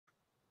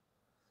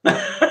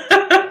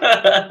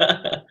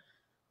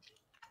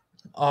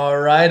All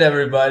right,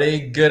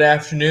 everybody. Good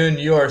afternoon.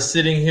 You are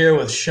sitting here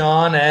with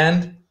Shawn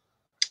and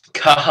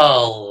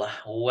Cathal,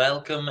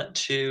 welcome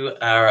to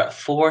our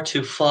 4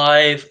 to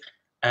 5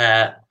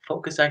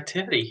 focus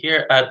activity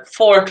here at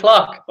 4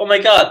 o'clock. Oh my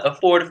God, a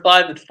 4 to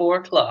 5 at 4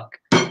 o'clock.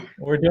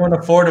 we're doing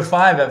a 4 to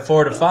 5 at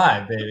 4 to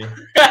 5, baby.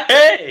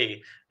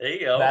 Hey, there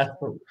you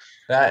go.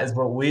 That is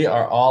what we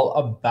are all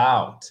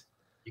about.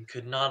 You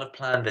could not have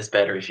planned this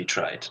better if you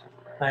tried.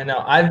 I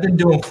know. I've been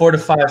doing 4 to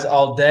 5s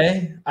all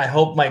day. I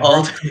hope my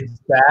All group comes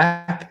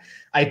back.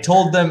 I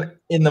told them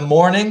in the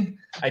morning,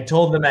 I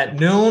told them at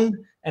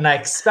noon, and I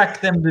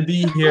expect them to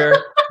be here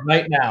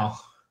right now.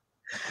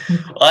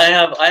 I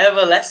have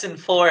a lesson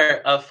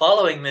for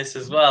following this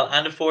as well,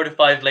 and a 4 to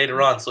 5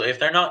 later on. So if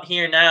they're not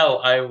here now,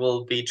 I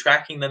will be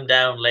tracking them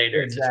down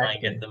later to try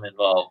and get them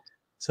involved.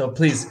 So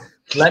please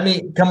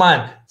come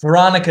on.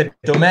 Veronica,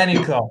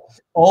 Domenico,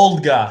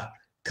 Olga,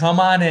 come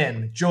on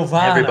in.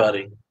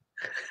 Giovanna.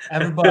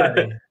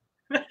 Everybody.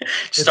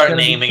 Start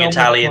naming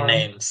Italian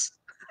names.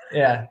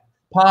 Yeah.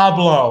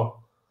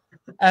 Pablo,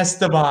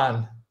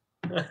 Esteban,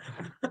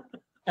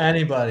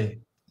 anybody.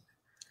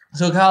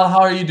 So Kyle,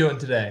 how are you doing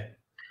today?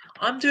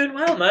 I'm doing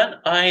well, man.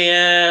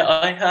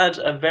 I had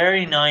a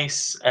very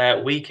nice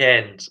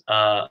weekend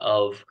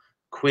of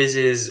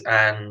quizzes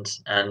and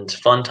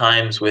fun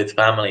times with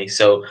family.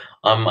 So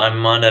I'm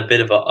on a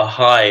bit of a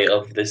high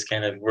of this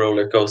kind of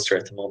roller coaster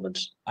at the moment.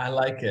 I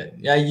like it.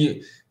 Yeah,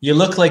 you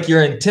look like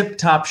you're in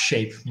tip-top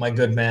shape, my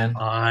good man.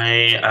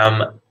 I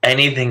am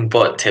anything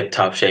but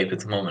tip-top shape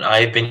at the moment.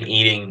 I've been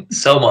eating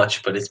so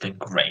much, but it's been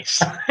great.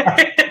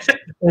 It's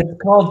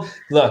called,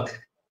 look,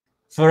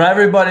 for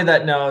everybody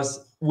that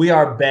knows, we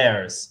are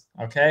bears,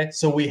 okay?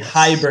 So we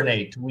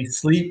hibernate. We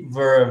sleep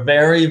for a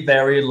very,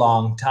 very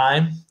long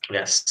time.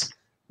 Yes.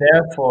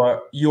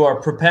 Therefore, you are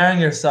preparing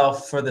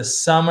yourself for the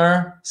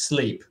summer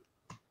sleep.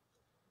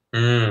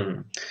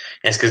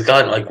 Yes, because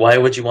God, like, why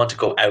would you want to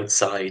go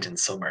outside in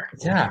summer?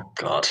 Yeah. Oh,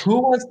 God. Who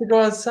wants to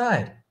go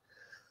outside?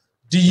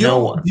 No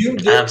one.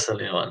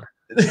 Absolutely no one.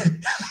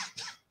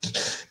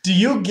 Do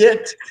you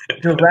get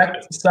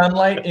direct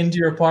sunlight into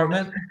your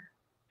apartment?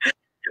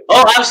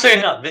 Oh,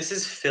 absolutely not. This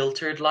is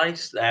filtered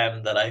light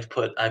that I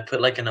put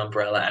like an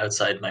umbrella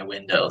outside my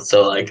window,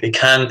 so like it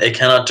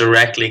cannot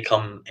directly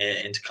come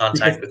into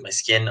contact with my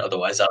skin,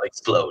 otherwise I'll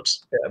explode.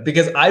 Yeah,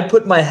 because I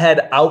put my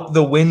head out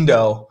the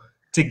window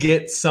to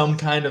get some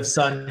kind of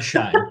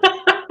sunshine.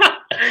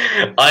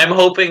 I'm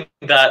hoping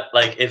that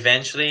like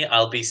eventually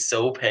I'll be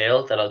so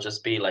pale that I'll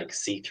just be like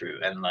see-through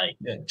and like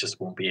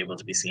just won't be able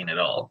to be seen at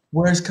all.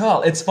 Where's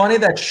Carl? It's funny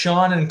that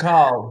Shawn and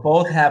Carl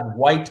both have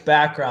white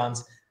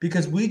backgrounds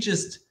because we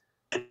just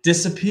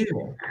disappear.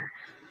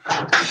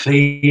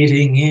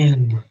 Fading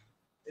in.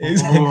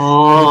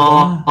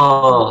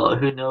 Oh,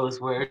 who knows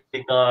where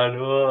it's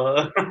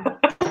gone?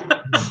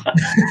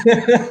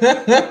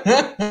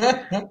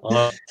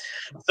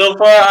 So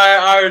for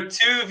our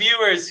two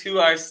viewers who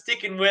are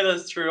sticking with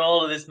us through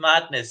all of this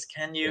madness,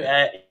 can you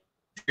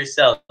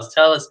yourselves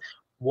tell us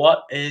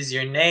what is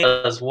your name?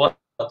 Tell us what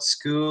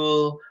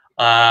school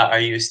are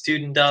you a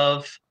student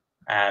of?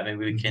 Maybe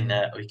we can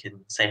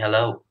say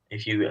hello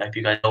if you guys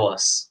know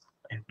us.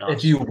 If not,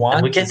 if you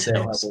want we get to say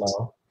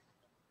hello,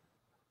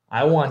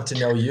 I want to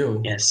know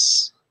you.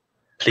 Yes,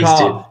 please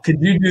Carl,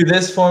 could you do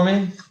this for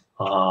me?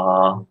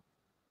 I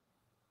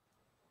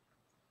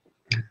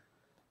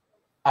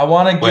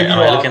want to give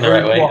you a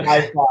virtual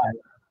high five.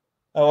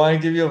 I want to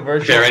give you a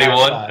virtual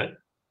high five.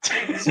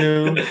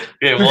 2.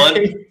 Okay,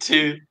 1,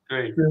 2,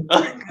 3.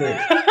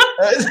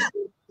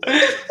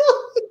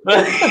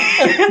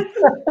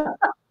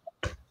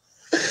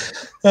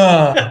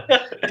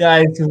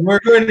 Guys, we're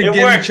going to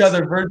give each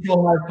other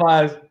virtual high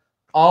fives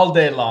all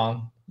day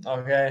long.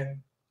 Okay.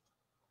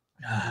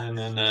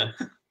 No.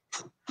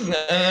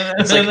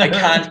 It's like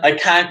I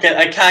can't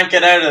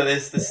get out of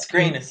this. The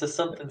screen. It's just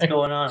something's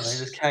going on. I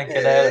just can't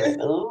get out of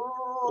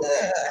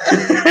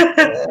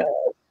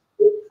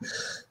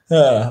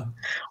it.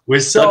 We're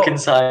stuck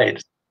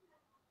inside.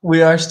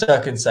 We are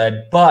stuck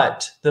inside.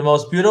 But the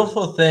most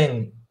beautiful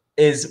thing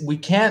is we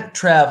can't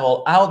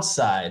travel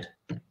outside,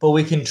 but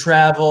we can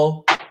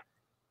travel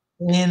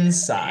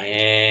inside.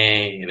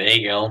 Hey, there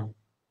you go.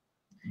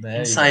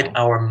 Inside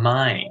our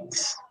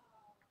minds.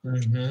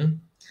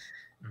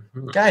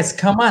 Guys,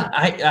 come on.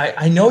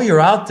 I know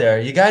you're out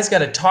there. You guys got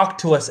to talk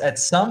to us at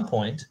some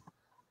point.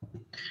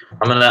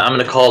 I'm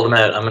gonna call them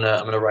out. I'm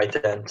gonna write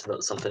down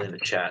something in the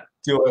chat.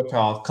 Do it,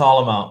 Carl. Call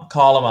them out.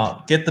 Call them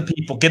out. Get the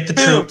people. Get the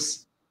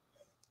troops.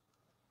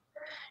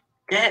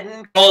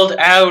 Getting called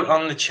out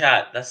on the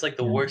chat. That's like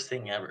the worst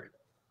thing ever.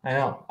 I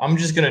know. I'm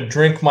just gonna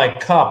drink my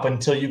cup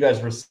until you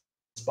guys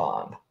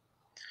respond.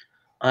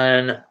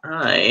 And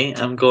I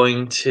am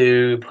going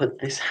to put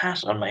this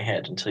hat on my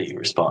head until you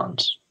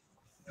respond.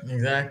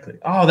 Exactly.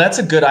 Oh, that's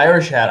a good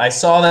Irish hat. I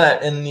saw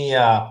that in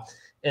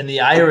the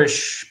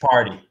Irish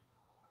party.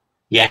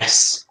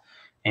 Yes,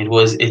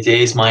 it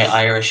is my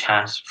Irish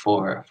hat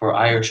for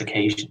Irish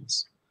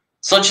occasions,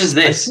 such as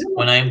this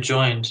when I am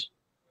joined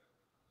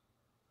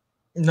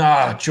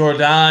Nah,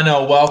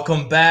 Giordano,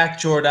 welcome back,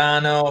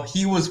 Giordano.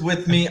 He was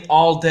with me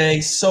all day.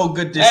 So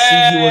good to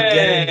see you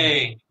again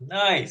Hey,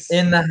 nice.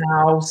 in the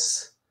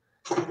house,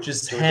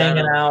 just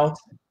hanging Giordano. out.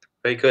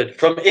 Very good.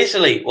 From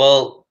Italy.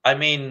 Well, I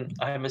mean,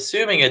 I'm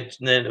assuming it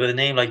with a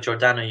name like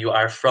Giordano, you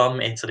are from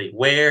Italy.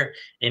 Where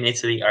in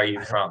Italy are you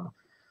from?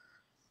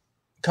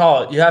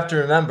 Carl, you have to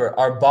remember,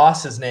 our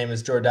boss's name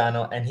is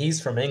Giordano, and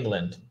he's from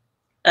England.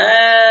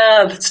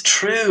 Ah, that's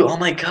true. Oh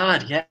my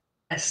God, yes.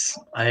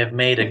 I have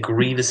made a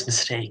grievous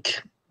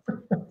mistake.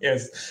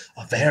 Yes,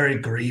 a very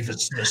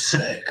grievous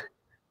mistake.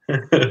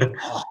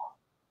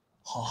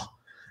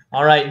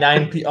 All right,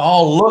 9 p.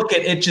 Oh, look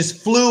at it!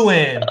 Just flew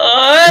in.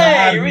 Oh,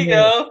 hey, here we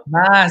go.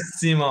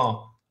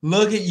 Massimo,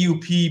 look at you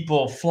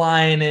people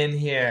flying in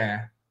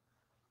here.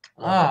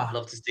 Love it.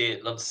 Love to see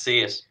it. Love to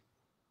see it.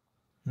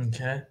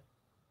 Okay.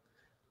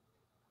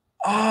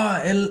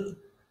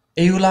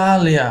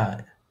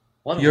 Eulalia.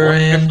 What a You're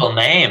wonderful in.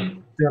 name.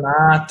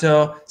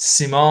 Donato,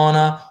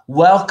 Simona.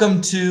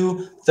 Welcome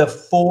to the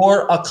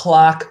 4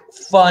 o'clock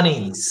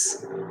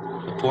funnies.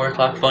 The 4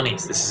 o'clock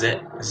funnies. This is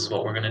it. This is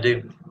what we're gonna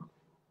do.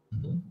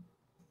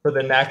 For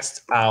the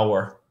next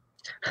hour.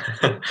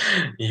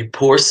 You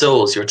poor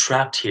souls, you're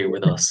trapped here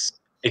with us.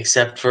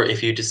 Except for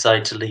if you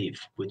decide to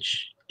leave,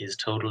 which is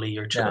totally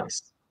your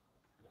choice.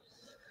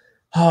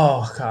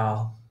 Oh,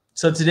 Carl.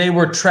 So today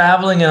we're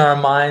traveling in our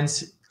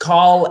minds.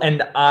 Carl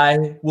and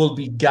I will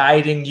be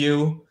guiding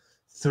you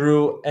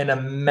through an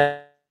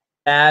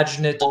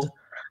imaginative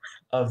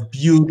of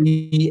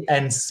beauty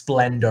and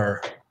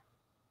splendor.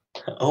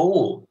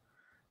 Oh,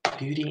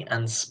 beauty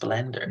and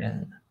splendor.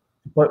 Yeah.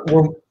 But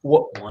what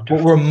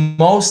we're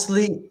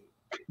mostly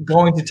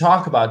going to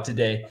talk about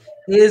today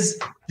is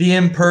the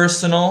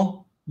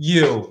impersonal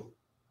you.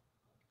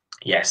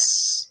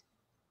 Yes.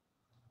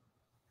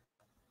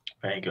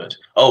 Very good.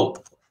 Oh,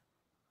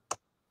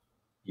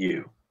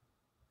 you.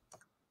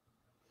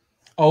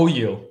 Oh,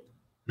 you.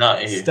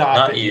 Not you. Stop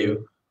Not it,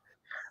 you.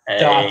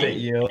 Stop it,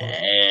 you.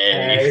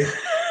 Hey.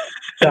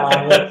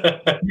 Stop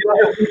it. You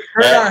know, if we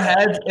turn our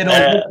heads,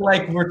 it'll look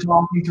like we're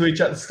talking to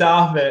each other.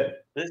 Stop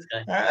it. This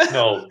guy.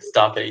 No,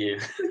 stop it, you.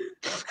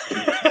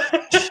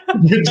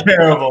 You're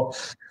terrible.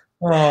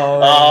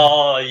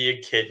 Oh, you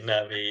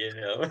kidnapped me, you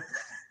know.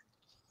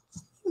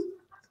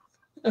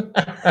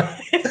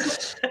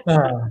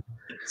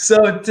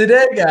 So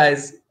today,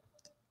 guys,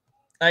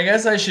 I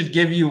guess I should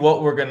give you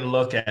what we're going to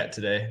look at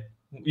today.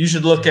 You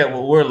should look at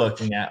what we're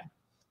looking at.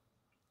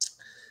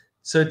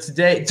 So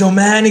today,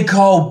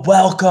 Domenico,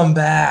 welcome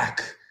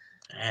back.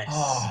 Yes.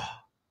 Oh,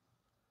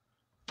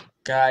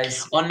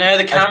 guys. Well, now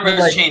the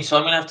camera's changed, so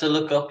I'm going to have to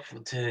look up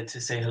to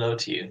say hello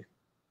to you.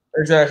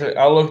 Exactly.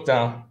 I'll look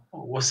down.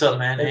 What's up,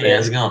 man? Hey,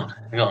 how's it going?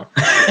 How's it going?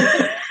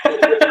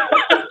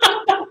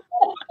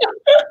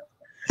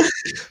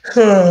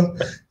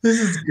 This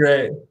is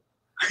great.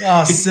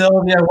 Oh,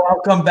 Sylvia,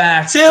 welcome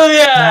back.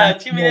 Sylvia,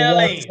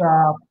 Timinelli. What's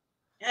up?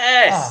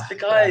 Yes, the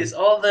guys,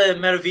 all the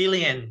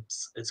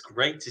Meravillians. It's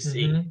great to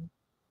see.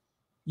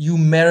 You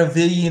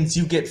Meravillians,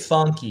 you get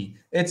funky.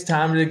 It's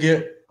time to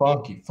get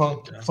funky,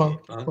 funky,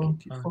 funky,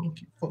 funky,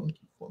 funky, funky,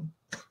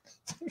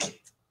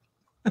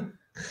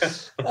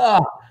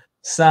 funky.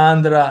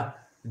 Sandra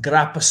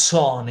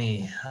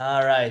Grappasoni.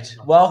 All right.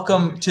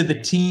 Welcome to the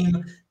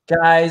team,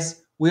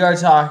 guys. We are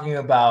talking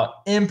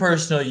about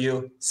impersonal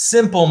you,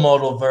 simple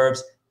modal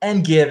verbs,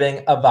 and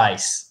giving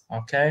advice.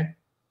 Okay.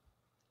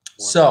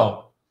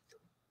 So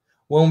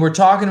when we're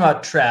talking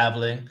about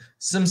traveling,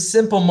 some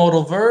simple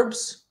modal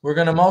verbs, we're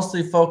going to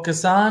mostly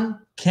focus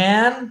on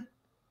can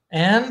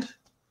and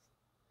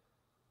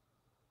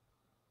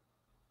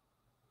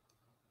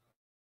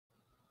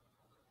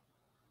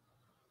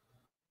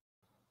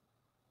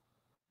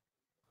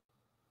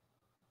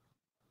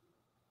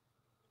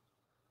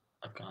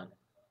I've gone.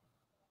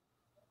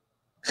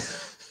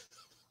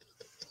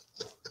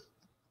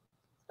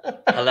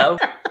 Hello?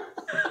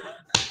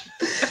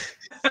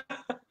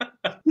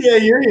 Yeah,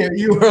 you're here.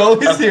 You were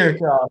always here,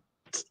 Carl.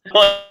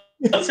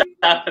 What's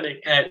happening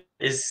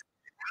is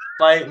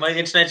my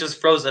internet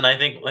just froze, and I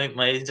think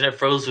my internet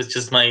froze with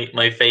just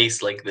my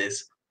face like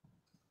this.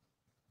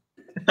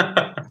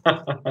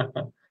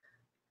 It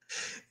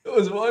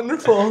was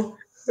wonderful.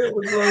 It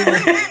was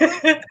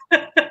wonderful.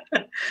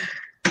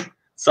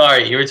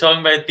 Sorry, you were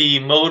talking about the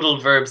modal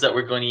verbs that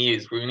we're going to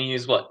use. We're going to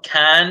use what?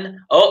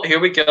 Can. Oh, here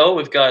we go.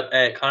 We've got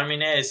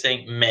Carmine is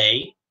saying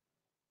may.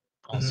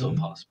 Also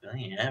possible.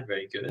 Yeah,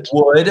 very good.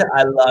 Would.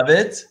 I love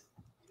it.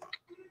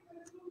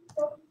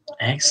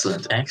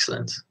 Excellent.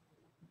 Excellent.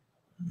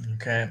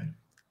 Okay.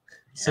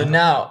 So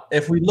now,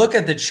 if we look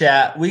at the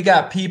chat, we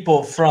got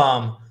people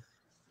from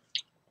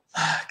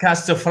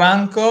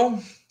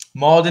Castelfranco,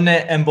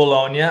 Modena, and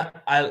Bologna.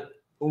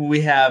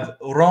 We have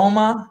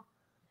Roma,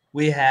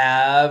 we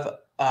have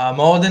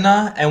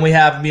Modena, and we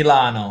have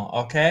Milano.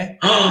 Okay.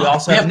 We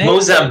also have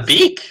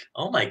Mozambique.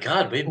 Oh my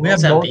God, we have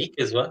Mozambique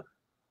as well.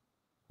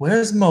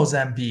 Where's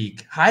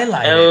Mozambique?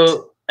 Highlight it.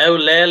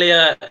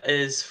 Eulalia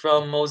is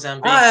from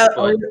Mozambique.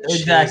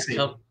 Exactly.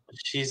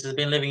 She's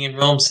been living in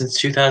Rome since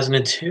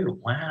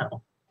 2002.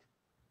 Wow.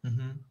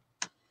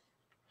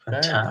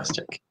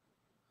 Fantastic.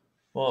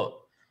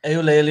 Well,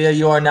 Eulalia,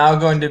 you are now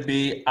going to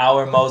be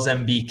our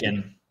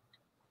Mozambican.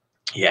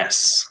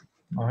 Yes.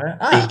 All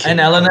right. And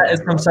Elena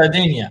is from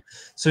Sardinia.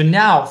 So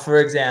now, for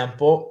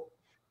example,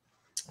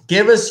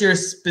 give us your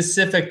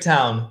specific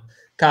town.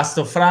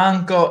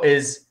 Castelfranco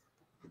is,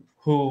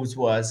 whose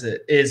was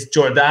it? Is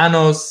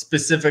Giordano's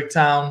specific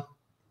town.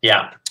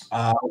 Yeah.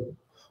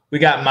 We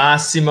got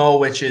Massimo,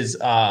 which is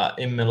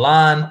in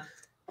Milan.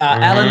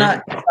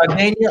 Elena,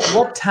 Sardinia,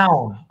 what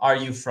town are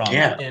you from in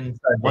Sardinia?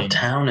 What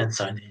town in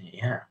Sardinia?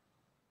 Yeah.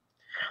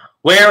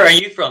 Where are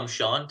you from,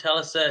 Shawn? Tell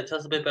us a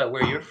bit about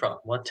where you're from.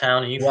 What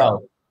town are you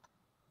from?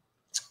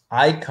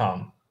 I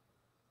come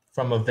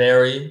from a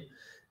very,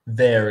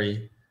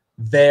 very,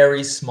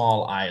 very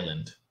small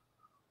island.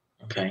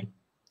 Okay.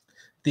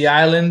 The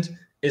island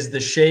is the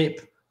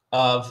shape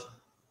of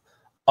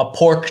a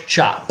pork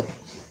chop.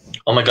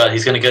 Oh my God,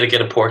 he's gonna go to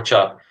get a pork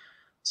chop.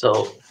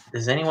 So,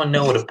 does anyone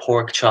know what a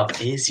pork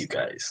chop is, you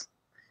guys?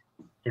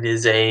 It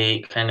is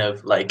a kind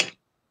of like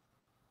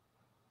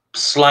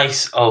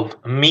slice of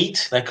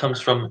meat that comes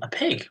from a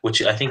pig,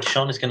 which I think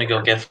Shawn is gonna go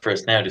get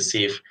first now to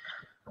see if.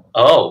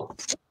 Oh,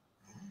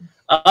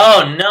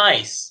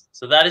 nice.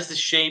 So that is the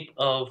shape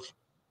of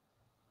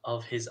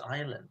his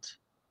island.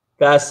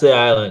 That's the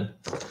island.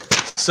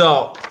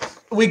 So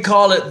we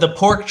call it the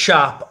Pork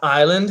Chop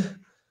Island,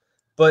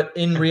 but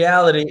in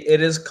reality,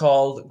 it is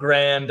called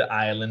Grand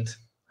Island.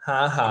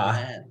 Ha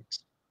ha.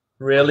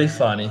 Really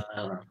funny.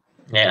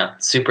 Yeah,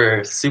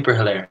 super, super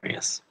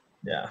hilarious.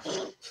 Yeah.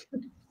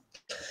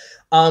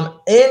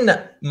 In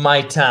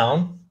my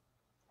town,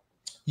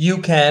 you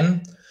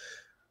can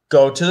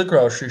go to the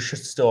grocery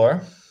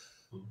store,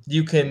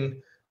 you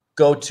can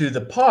go to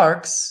the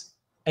parks,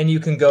 and you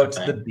can go to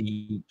the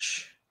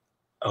beach.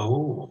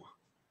 Oh,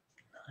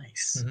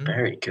 nice.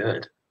 Very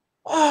good.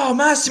 Oh,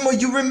 Massimo,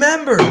 you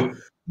remember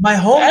my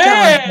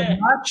hometown in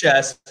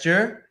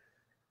Rochester.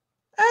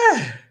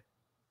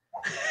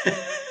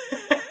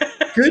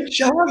 Good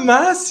job,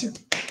 Massimo.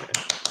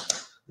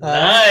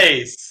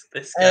 Nice.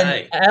 This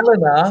guy. And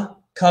Elena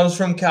comes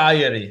from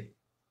Cagliari.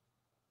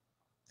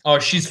 Oh,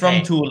 she's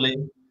from Tuli,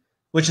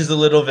 which is a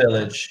little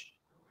village.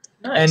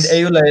 Nice.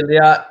 And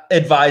Eulalia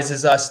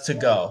advises us to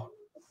go.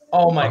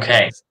 Oh my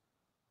goodness.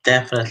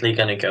 Definitely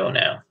gonna go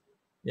now.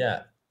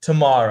 Yeah,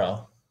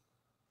 tomorrow.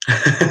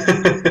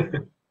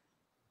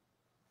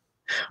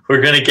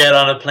 We're gonna get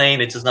on a plane.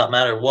 It does not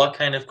matter what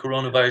kind of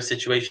coronavirus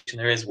situation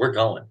there is. We're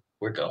going.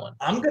 We're going.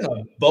 I'm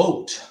gonna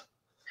boat.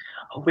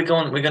 Oh, we're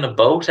gonna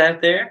boat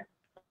out there.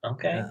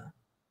 Okay. Yeah.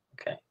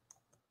 Okay.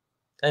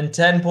 And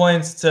 10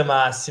 points to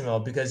Massimo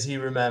because he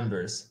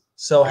remembers.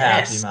 So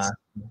happy, Massimo.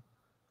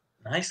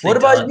 Nicely What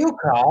about you,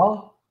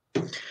 Carl?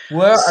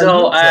 Where are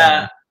you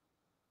from?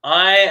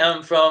 I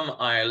am from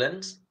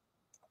Ireland,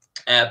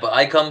 but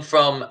I come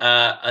from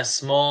a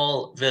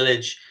small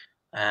village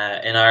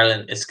in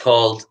Ireland. It's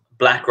called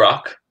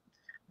Blackrock.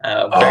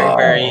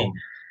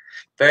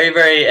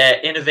 Very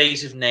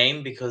innovative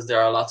name because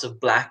there are lots of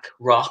black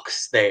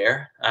rocks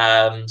there.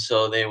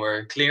 So they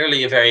were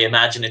clearly a very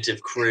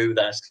imaginative crew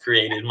that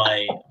created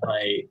my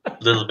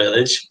little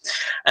village.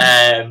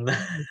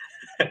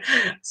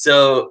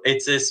 So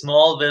it's a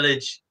small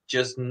village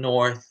just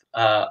north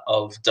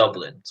of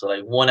Dublin. So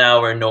like 1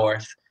 hour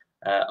north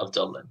of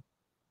Dublin.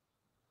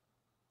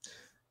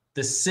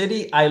 The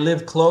city I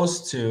live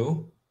close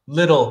to,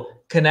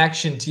 little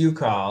connection to you,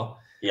 Carl.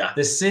 Yeah.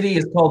 The city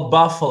is called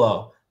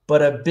Buffalo,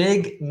 but a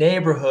big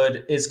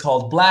neighborhood is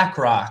called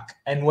Blackrock.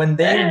 And when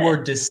they were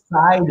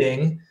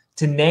deciding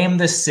to name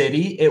the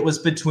city, it was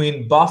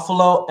between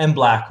Buffalo and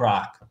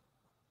Blackrock.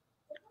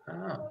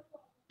 Oh,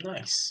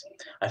 nice.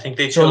 I think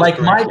they chose so like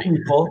correctly. My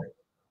people,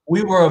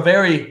 we were a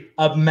very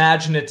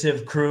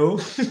imaginative crew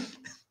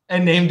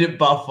and named it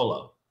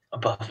Buffalo. A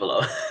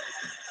buffalo.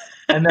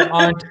 And there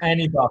aren't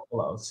any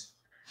buffaloes.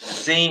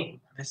 See,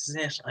 this is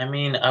it. I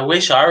mean, I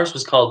wish ours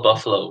was called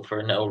Buffalo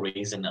for no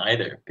reason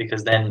either,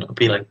 because then it would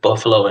be like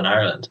Buffalo in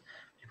Ireland.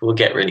 People would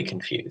get really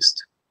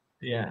confused.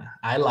 Yeah,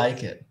 I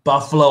like it.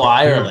 Buffalo,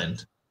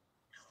 Ireland.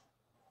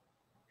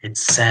 It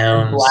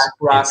sounds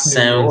Blackrock,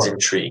 New York.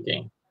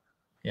 Intriguing.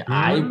 Yeah,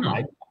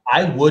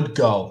 I would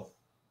go.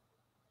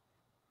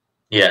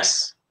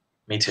 Yes,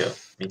 me too.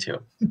 Me too.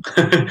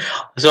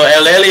 So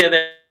Eulalia,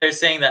 they're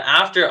saying that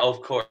after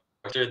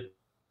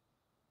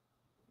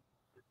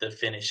the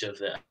finish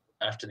of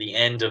after the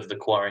end of the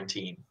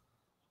quarantine.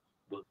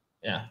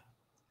 Yeah.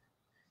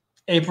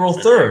 April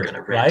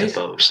 3rd, right? A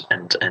boat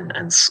and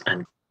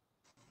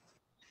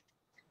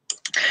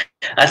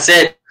that's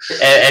it.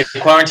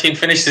 Quarantine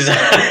finishes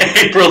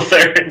April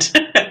 3rd.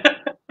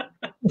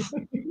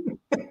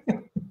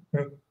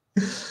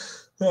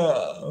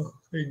 Oh,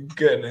 my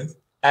goodness.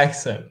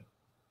 Excellent.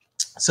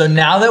 So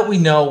now that we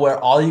know where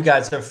all you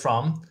guys are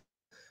from,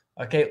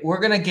 okay, we're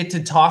going to get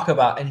to talk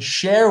about and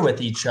share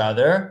with each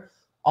other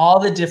all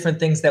the different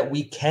things that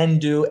we can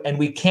do and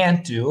we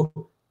can't do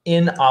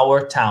in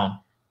our town.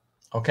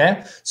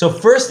 Okay, so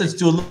first let's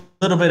do a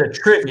little bit of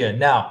trivia.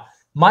 Now,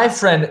 my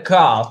friend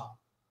Carl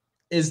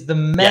is the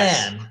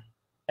man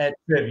at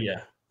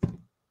trivia.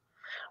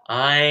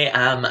 I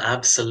am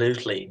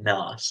absolutely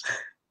not.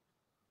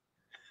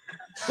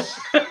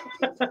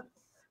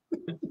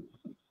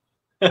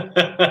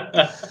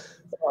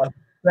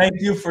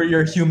 Thank you for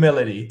your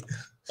humility.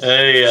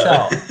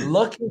 Yeah. So,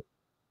 looking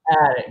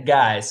at it,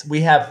 guys, we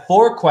have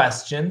 4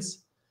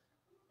 questions.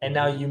 And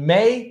now you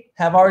may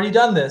have already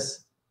done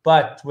this,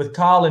 but with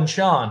Cathal and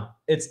Shawn,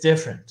 it's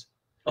different.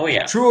 Oh,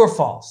 yeah. True or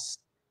false?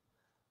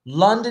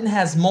 London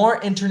has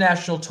more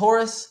international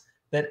tourists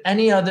than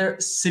any other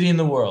city in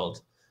the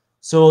world.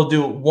 So we'll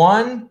do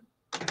 1,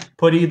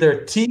 put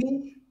either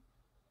T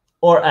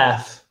or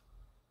F.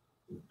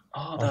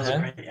 Oh, that was a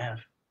great F.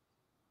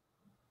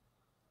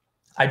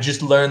 I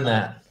just learned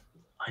that.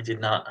 I did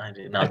not I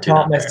do that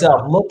taught very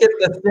myself. well. Look at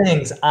the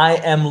things I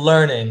am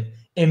learning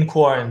in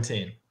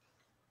quarantine.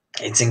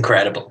 It's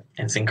incredible.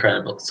 It's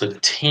incredible. So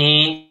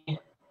T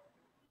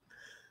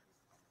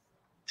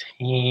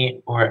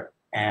or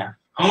F.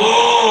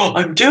 Oh,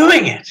 I'm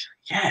doing it.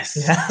 Yes.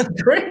 Yeah,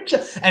 great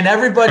job. And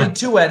everybody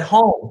too at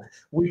home,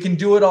 we can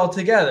do it all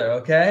together,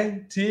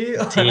 okay? T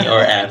or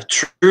F.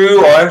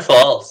 True or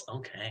false?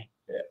 Okay.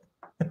 Yeah.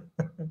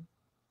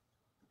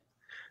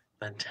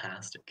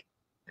 Fantastic.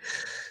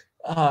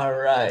 All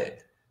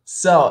right.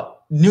 So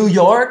New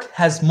York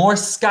has more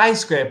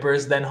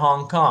skyscrapers than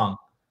Hong Kong.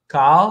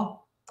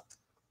 Cathal?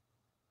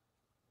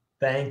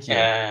 Thank you.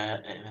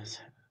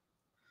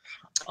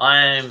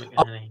 I'm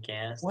gonna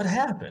guess. What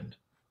happened?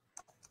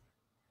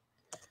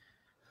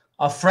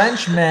 A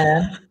French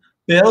man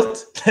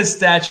built the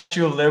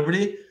Statue of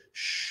Liberty.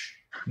 Shh,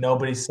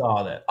 nobody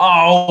saw that.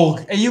 Oh,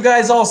 you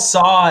guys all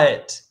saw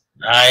it.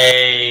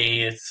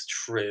 It's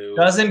true.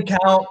 Doesn't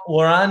count.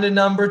 We're on to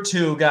number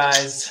 2,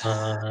 guys. Okay.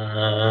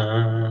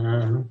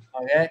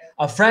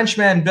 A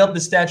Frenchman built the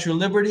Statue of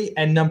Liberty.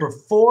 And number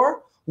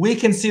 4, we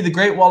can see the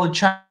Great Wall of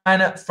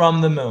China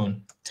from the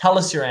moon. Tell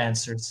us your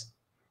answers.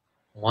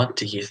 What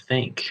do you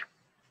think?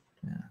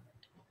 Yeah.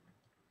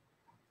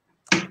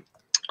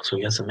 So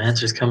we got some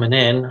answers coming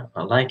in.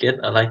 I like it.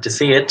 I like to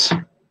see it.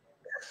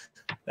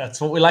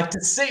 That's what we like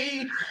to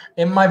see.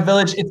 In my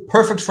village, it's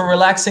perfect for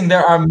relaxing. They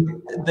are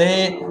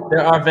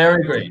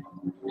very great.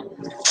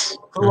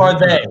 Who are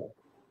they?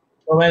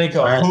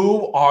 Domenico,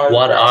 who are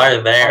what they?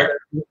 are there?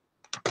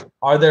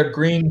 Are there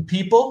green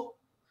people?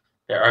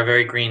 There are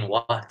very green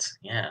what?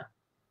 Yeah.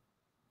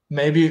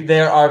 Maybe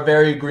there are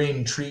very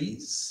green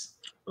trees.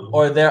 Ooh.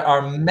 Or there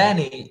are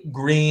many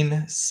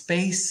green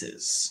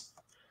spaces.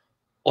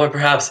 Or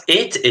perhaps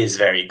it is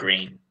very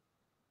green.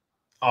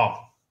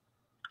 Oh.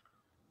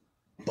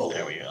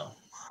 There we go.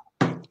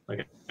 Look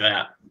at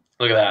that.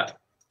 Look at that.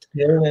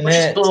 We're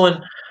just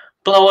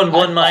blowing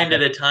one mind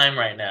at a time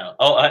right now.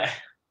 Oh,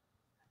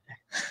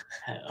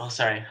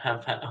 sorry.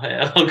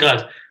 Oh,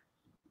 God.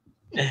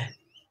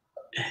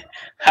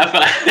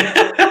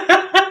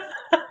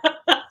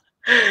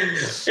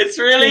 It's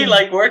really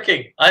like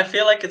working. I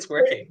feel like it's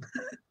working.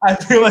 I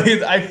feel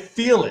it. I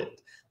feel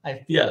it.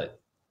 It's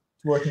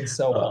working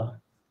so well.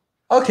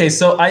 Okay,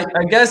 so I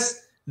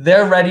guess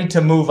they're ready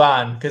to move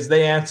on because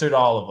they answered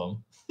all of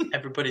them.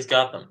 Everybody's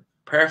got them.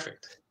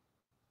 Perfect.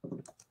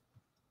 All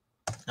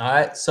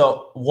right,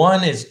 so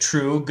 1 is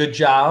true. Good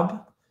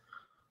job.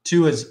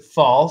 2 is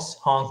false.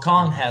 Hong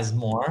Kong has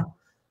more.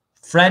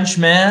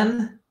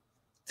 Frenchman,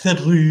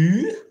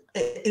 true,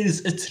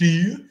 is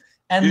true.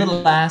 And the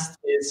last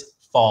is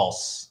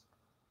false.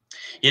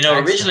 You know,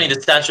 originally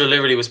the Statue of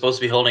Liberty was supposed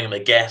to be holding a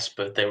baguette,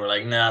 but they were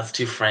like, nah, it's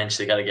too French.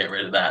 They got to get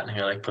rid of that. And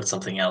you're like, put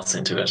something else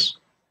into it.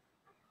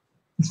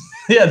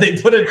 Yeah,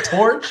 they put a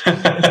torch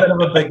instead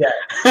of a baguette.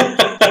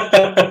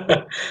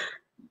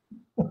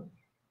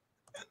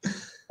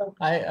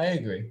 I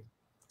agree.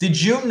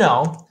 Did you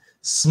know,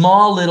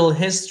 small little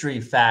history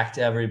fact,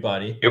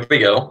 everybody. Here we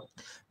go.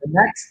 The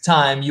next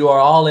time you are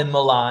all in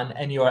Milan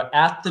and you are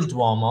at the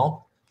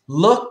Duomo,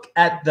 look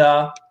at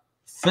the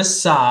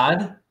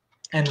facade,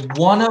 and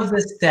one of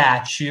the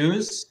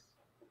statues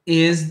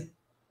is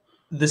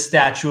the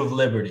Statue of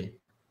Liberty.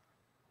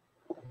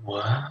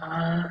 What?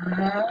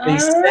 They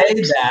say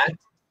that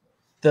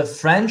the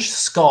French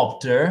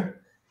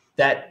sculptor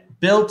that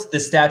built the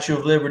Statue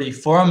of Liberty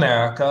for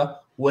America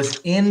was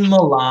in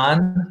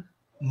Milan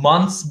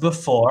months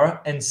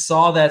before and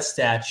saw that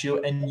statue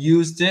and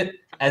used it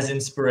as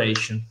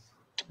inspiration.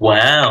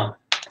 Wow.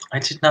 I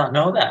did not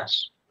know that.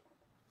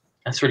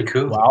 That's really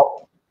cool.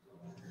 Wow.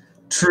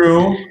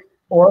 True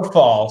or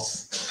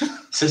false?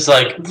 This is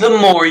like the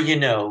more you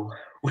know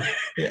with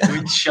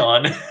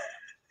Shawn.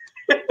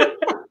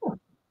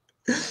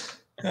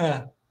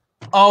 Yeah.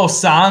 Oh,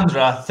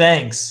 Sandra,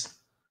 thanks.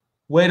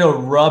 Way to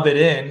rub it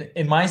in.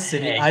 In my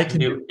city, Hey, I can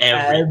do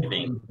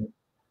everything.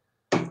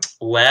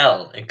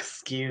 Well,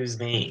 excuse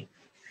me.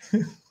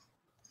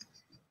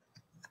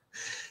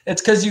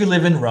 It's because you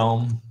live in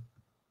Rome.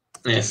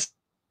 Yes.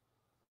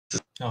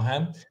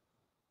 Okay.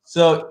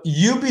 So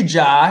you be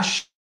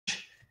Josh,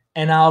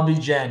 and I'll be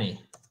Jenny.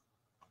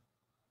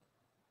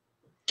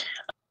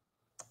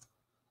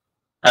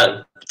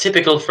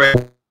 Typical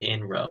friend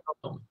in Rome.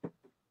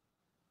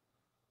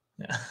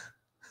 Yeah.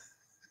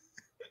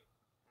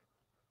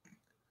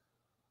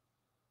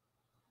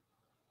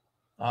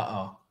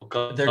 Uh-oh.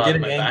 God, They're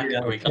getting my back. angry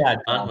on Are the we chat.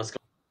 gone? What's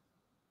going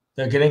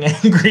They're getting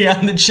angry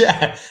on the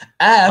chat.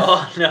 F,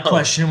 Oh, no.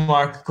 question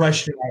mark,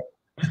 question mark.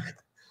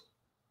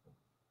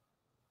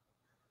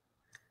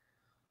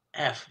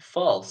 F,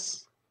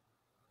 false.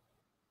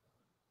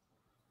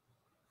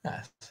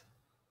 F.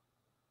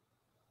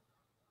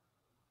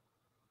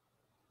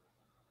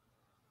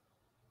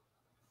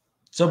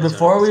 So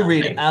before we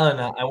read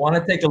Elena, I want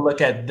to take a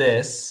look at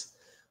this.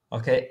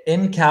 Okay,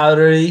 in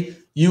Calgary,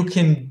 you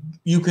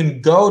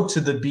can go to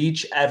the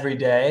beach every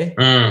day,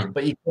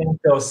 but you can't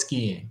go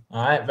skiing.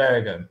 All right,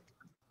 very good.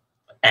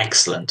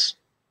 Excellent.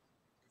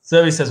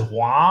 So he says,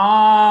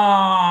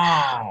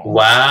 wow.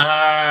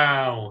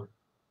 Wow.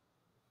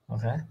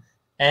 Okay.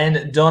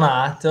 And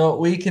Donato,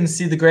 we can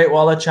see the Great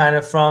Wall of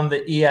China from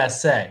the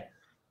ESA.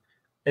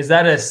 Is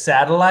that a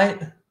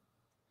satellite?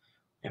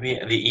 Maybe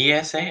the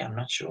ESA? I'm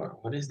not sure.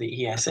 What is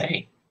the ESA?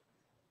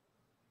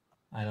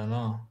 I don't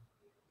know.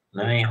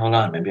 Let me hold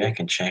on. Maybe I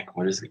can check.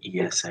 What is the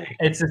ESA?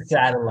 It's a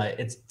satellite.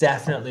 It's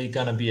definitely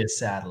going to be a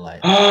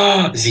satellite.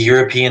 It's the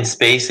European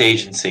Space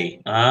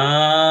Agency.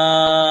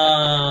 Oh.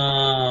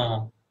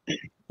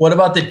 What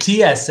about the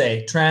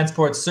TSA,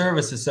 Transport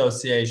Service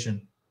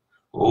Association?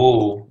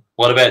 Oh.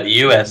 What about the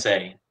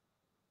USA?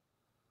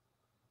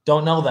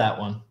 Don't know that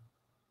one.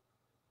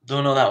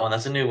 Don't know that one.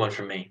 That's a new one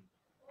for me.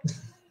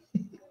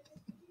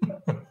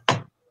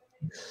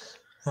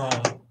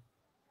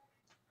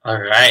 All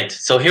right.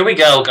 So here we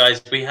go,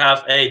 guys. We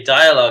have a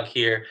dialogue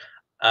here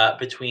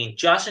between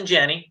Josh and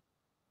Jenny.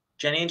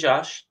 Jenny and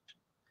Josh.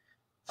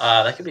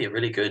 That could be a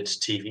really good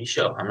TV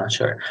show. I'm not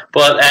sure.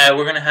 But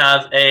we're going to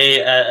have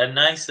a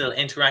nice little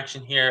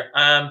interaction here.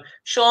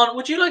 Shawn,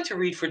 would you like to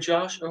read for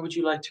Josh or would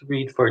you like to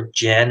read for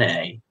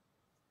Jenny?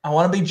 I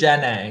want to be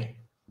Jenny.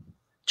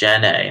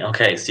 Jenny.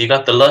 Okay, so you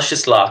got the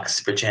luscious locks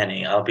for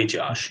Jenny. I'll be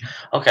Josh.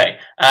 Okay.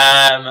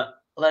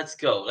 Let's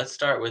go. Let's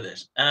start with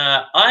it.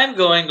 I'm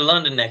going to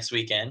London next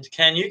weekend.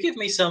 Can you give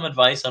me some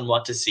advice on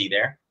what to see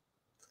there?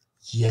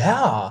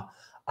 Yeah,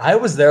 I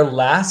was there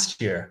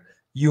last year.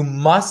 You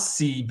must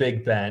see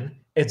Big Ben.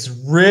 It's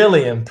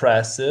really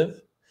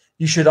impressive.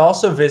 You should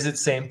also visit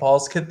St.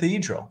 Paul's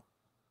Cathedral.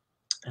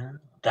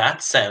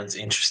 That sounds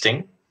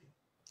interesting.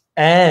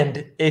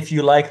 And if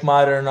you like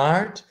modern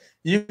art,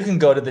 you can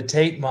go to the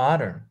Tate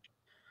Modern.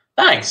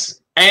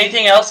 Thanks.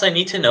 Anything else I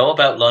need to know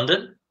about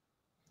London?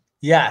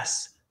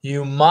 Yes.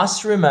 You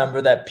must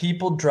remember that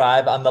people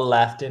drive on the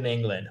left in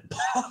England.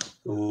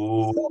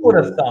 Ooh. Who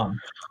would have thought?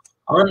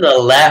 On the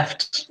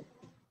left.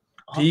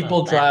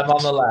 People drive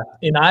on the left.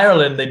 In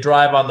Ireland, they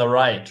drive on the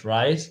right,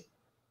 right?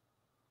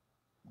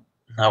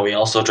 No, we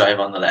also drive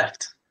on the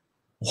left.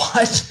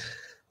 What?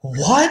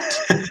 What?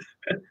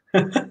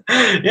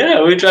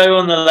 Yeah, we drive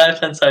on the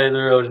left-hand side of the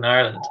road in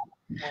Ireland.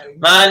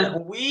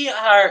 Man, we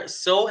are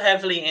so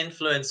heavily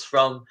influenced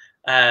from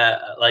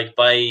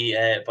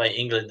by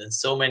England in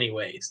so many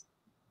ways.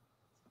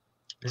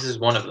 This is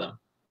one of them.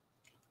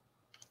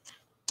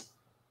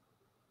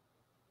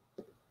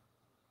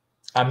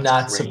 I'm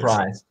not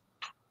surprised.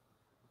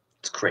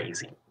 It's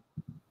crazy.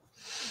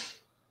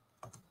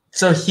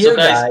 So here,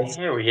 guys,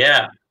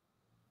 here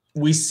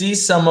we see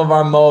some of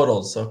our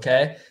modals,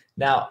 okay?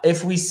 Now,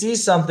 if we see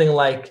something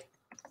like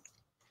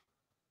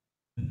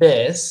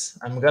this,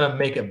 I'm going to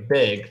make it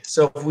big.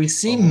 So if we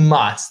see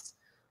must,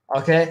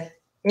 okay,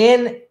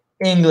 in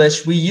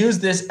English, we use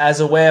this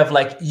as a way of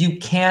like, you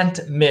can't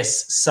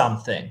miss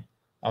something,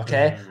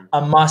 okay?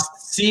 A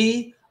must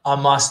see, a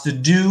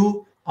must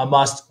do, a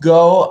must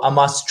go, a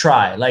must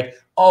try. Like,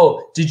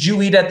 oh, did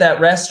you eat at that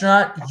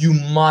restaurant? You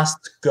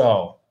must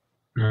go.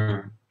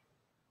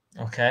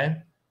 Okay.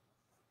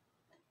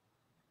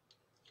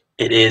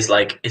 It is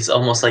like, it's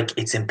almost like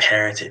it's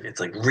imperative. It's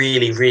like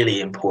really,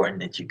 really important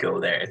that you go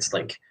there. It's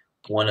like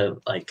one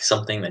of like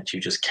something that you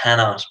just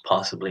cannot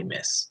possibly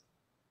miss.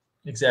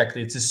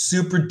 Exactly. It's a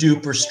super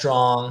duper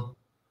strong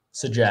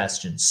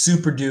suggestion.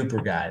 Super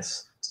duper,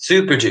 guys.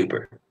 Super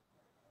duper.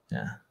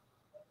 Yeah.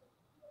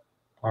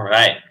 All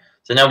right.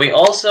 So now we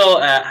also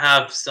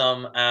have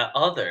some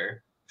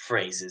other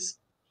phrases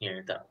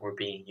here that were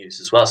being used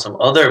as well. Some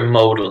other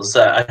modals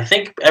that I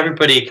think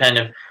everybody kind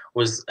of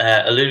was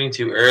alluding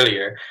to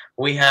earlier.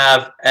 We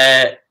have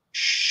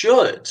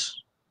should.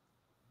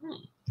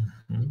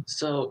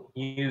 So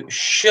you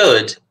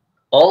should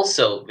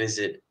also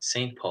visit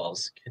St.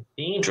 Paul's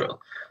Cathedral.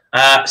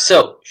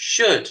 So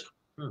should.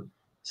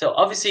 So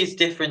obviously it's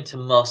different to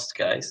must,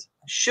 guys.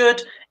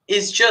 Should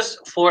is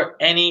just for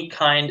any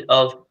kind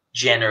of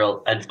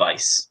general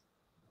advice.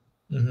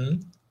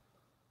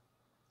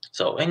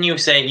 So when you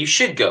say you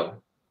should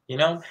go, you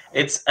know,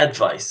 it's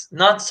advice,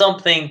 not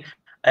something.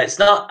 It's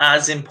not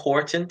as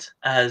important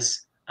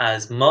as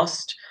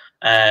must,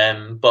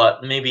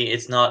 but maybe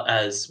it's not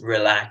as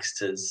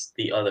relaxed as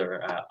the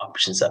other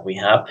options that we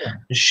have.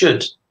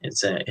 Should,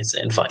 it's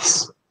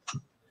advice.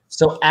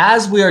 So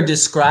as we are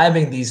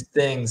describing these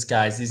things,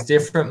 guys, these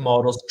different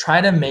modals,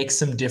 try to make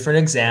some different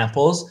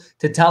examples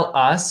to tell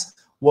us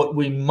what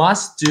we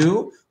must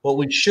do, what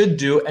we should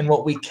do, and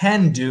what we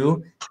can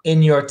do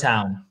in your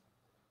town.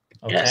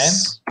 Okay?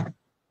 Yes.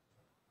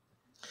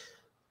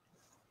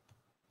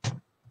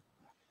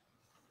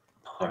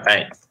 All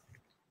right.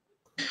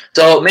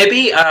 So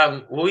maybe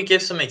will we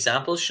give some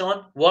examples,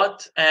 Shawn?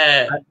 What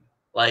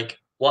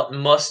what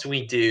must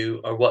we do,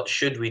 or what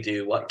should we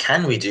do? What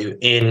can we do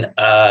in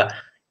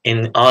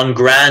on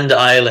Grand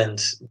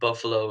Island,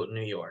 Buffalo,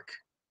 New York?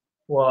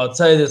 Well, I'll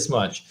tell you this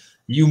much.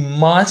 You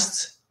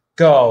must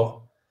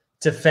go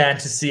to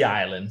Fantasy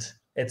Island.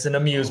 It's an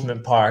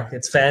amusement park.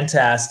 It's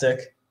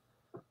fantastic.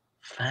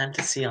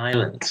 Fantasy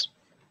Island.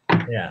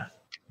 Yeah.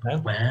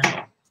 Okay.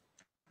 Wow.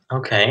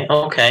 Okay,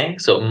 okay.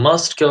 So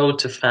must go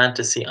to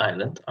Fantasy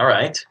Island. All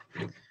right.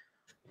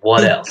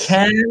 What else?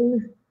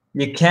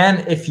 You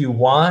can, if you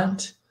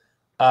want,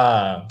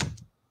 have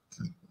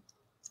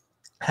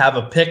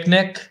a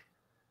picnic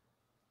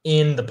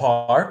in the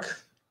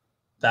park.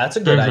 That's a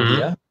good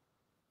idea.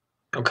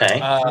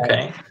 Okay.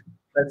 Okay.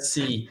 Let's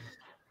see.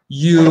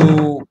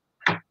 You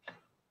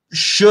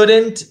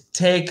shouldn't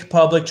take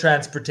public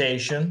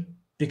transportation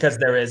because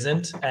there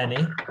isn't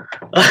any.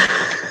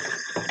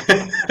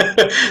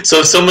 So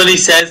if somebody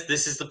says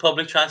this is the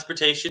public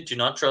transportation, do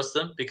not trust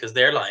them because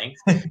they're lying.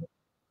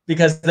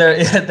 Because there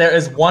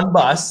is one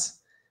bus,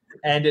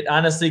 and it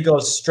honestly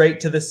goes straight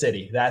to the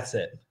city. That's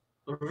it.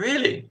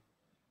 Really?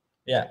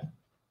 Yeah.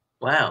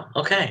 Wow.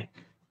 Okay.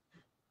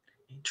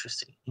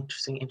 Interesting.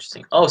 Interesting.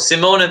 Interesting. Oh,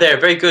 Simona there.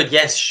 Very good.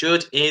 Yes,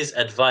 should is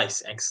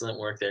advice. Excellent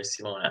work there,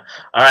 Simona.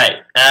 All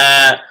right.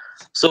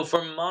 So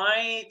for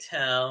my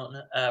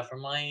town, for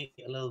my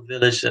little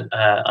village that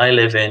I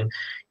live in,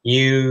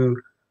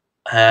 you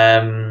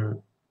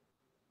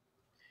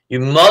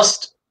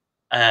must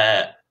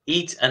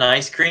eat an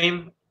ice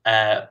cream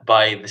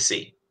by the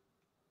sea.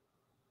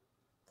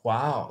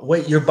 Wow.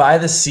 Wait, you're by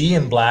the sea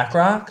in Black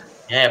Rock?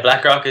 Yeah,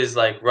 Black Rock is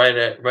like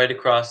right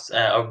across,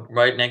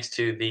 right next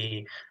to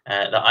the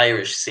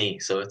Irish Sea,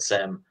 so it's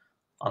on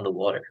the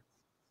water.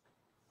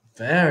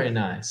 Very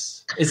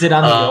nice. Is it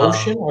on the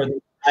ocean or the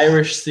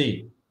Irish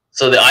Sea?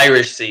 So the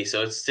Irish Sea.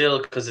 So it's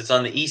still, because it's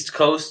on the east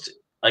coast.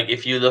 Like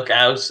if you look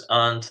out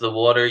onto the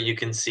water, you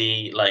can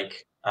see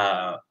like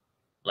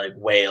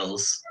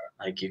Wales.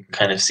 Like you can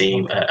kind of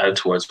see out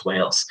towards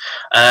Wales.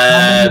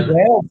 How many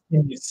whales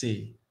can you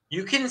see?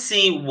 You can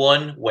see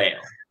one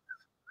whale.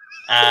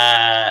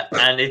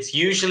 And it's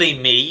usually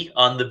me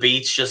on the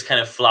beach just kind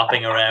of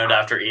flopping around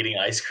after eating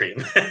ice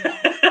cream.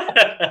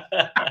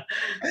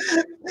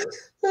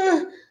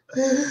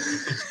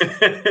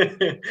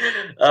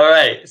 All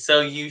right.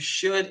 So you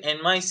should,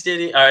 in my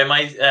city or in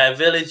my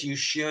village, you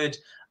should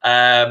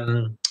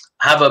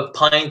have a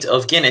pint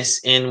of Guinness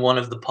in one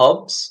of the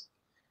pubs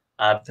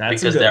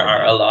because there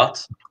are a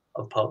lot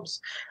of pubs.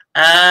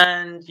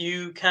 And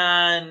you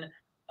can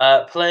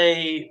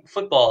play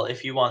football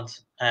if you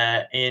want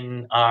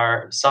in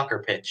our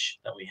soccer pitch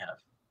that we have.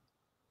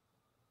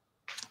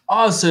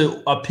 Oh,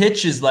 so a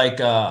pitch is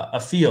like a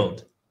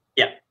field.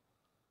 Yeah.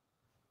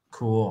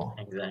 Cool.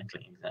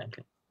 Exactly.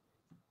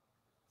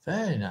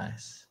 Very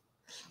nice.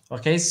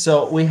 Okay,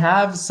 so we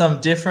have some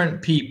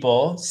different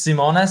people.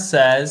 Simona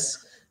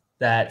says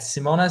that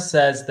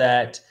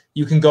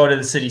you can go to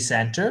the city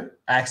center.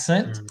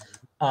 Excellent.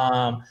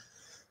 I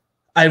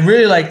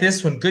really like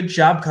this one. Good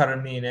job,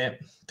 Carmine.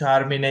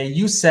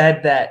 You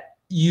said that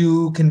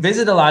you can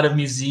visit a lot of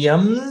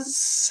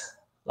museums.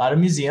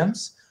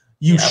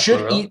 You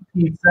should eat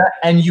pizza,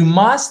 and you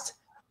must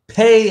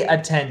pay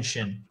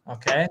attention.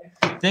 Okay?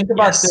 Think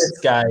about this,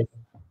 guys.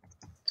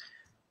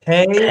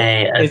 Pay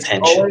is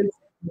always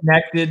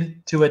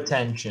connected to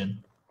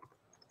attention.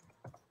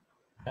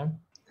 Okay?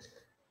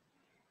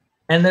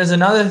 And there's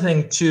another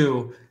thing,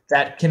 too,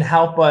 that can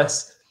help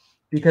us,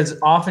 because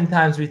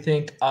oftentimes we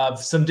think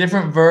of some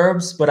different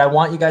verbs, but I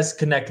want you guys to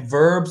connect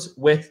verbs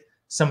with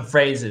some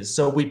phrases.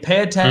 So we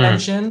pay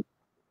attention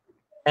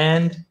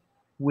and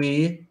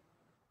we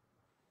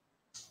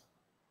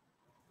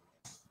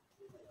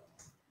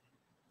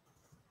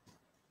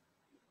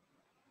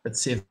let's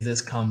see if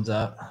this comes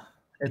up.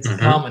 It's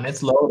coming.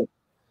 It's loading.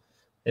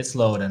 It's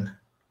loading.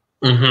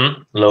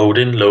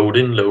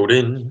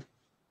 Loading.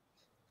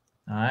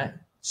 All right.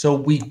 So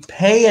we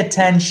pay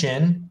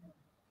attention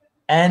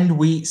and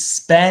we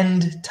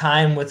spend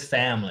time with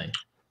family.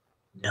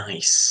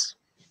 Nice.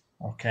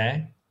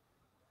 Okay.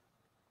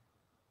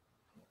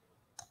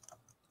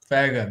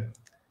 Very good.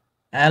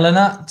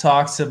 Elena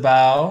talks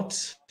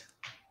about,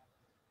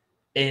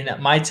 in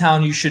my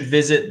town, you should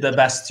visit the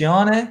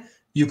Bastione.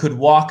 You could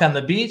walk on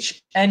the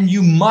beach, and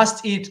you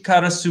must eat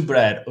karasu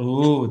bread.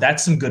 Ooh,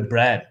 that's some good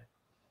bread.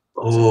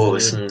 Oh,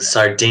 some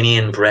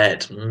Sardinian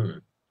bread.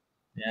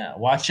 Yeah,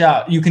 watch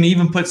out. You can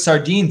even put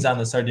sardines on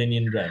the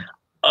Sardinian bread.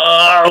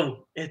 Oh,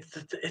 it's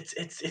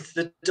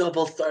the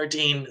double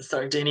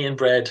Sardinian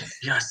bread.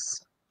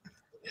 Yes.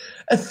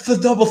 It's the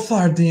double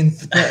sardine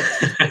bread.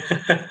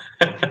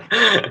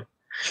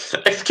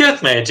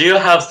 Excuse me, do you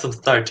have some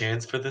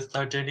sardines for this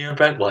Sardinian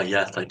bread? Well,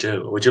 yes, I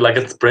do. Would you like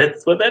a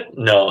spritz with it?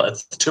 No,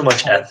 it's too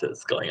much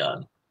S's going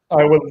on.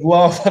 I would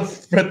love a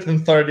spritz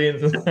and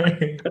sardines.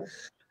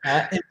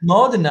 In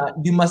Modena,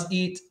 you must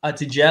eat a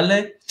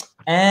tigelle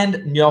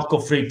and gnocco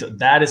fritto.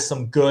 That is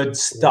some good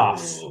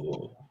stuff.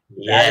 Ooh,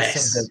 yes. That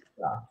is some good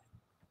stuff.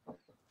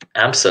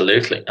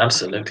 Absolutely,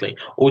 absolutely.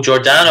 Oh,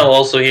 Giordano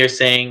also here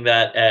saying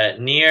that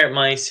near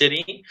my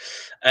city,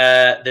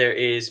 there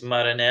is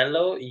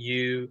Maranello.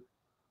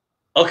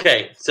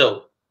 Okay,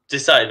 so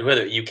decide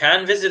whether you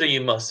can visit or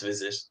you must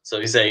visit. So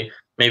you say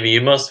maybe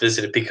you must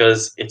visit it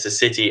because it's a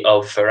city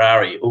of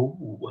Ferrari.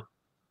 Ooh,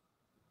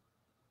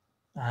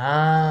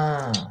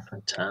 Ah.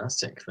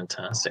 fantastic,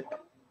 fantastic.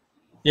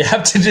 You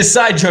have to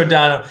decide,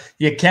 Giordano.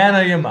 You can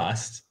or you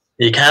must.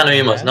 You can or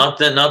you must.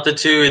 Okay. Not the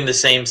two in the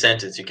same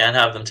sentence. You can't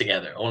have them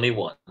together. Only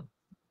one.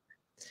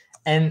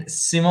 And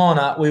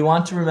Simona, we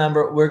want to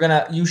remember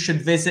you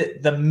should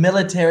visit the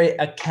military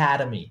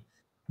academy.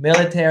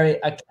 Military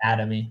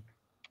academy.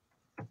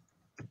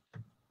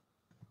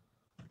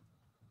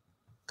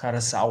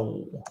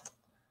 Carasau.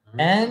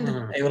 And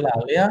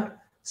Eulalia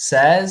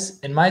says,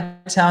 in my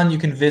town, you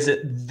can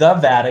visit the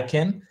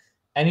Vatican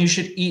and you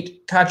should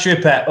eat cacio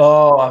e pepe.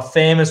 Oh, a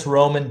famous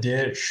Roman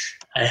dish.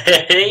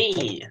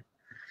 Hey.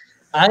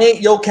 I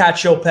ain't your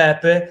cacio e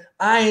pepe.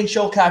 I ain't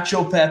your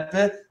cacio e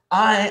pepe.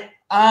 I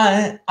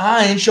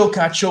ain't your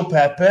cacio e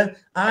pepe.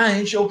 I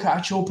ain't your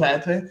cacio e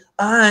pepe.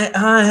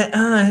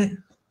 I.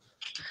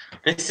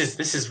 This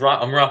is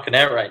rock. I'm rocking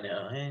out right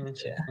now.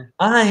 Yeah.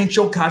 I ain't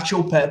your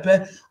cacio e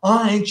pepe.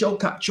 I ain't your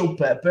cacio e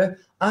pepe.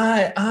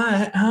 I.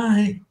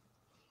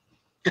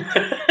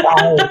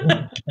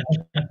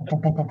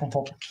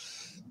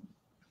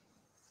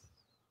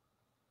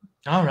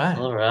 All right.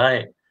 All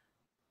right.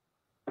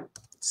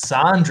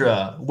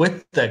 Sandra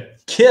with the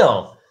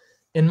kill.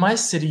 In my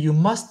city, you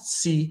must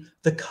see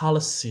the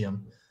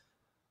Colosseum,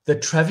 the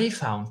Trevi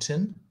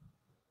Fountain,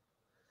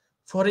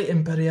 for the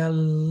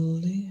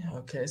Imperial.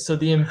 Okay, so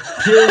the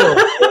Imperial.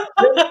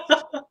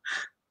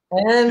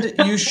 And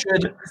you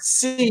should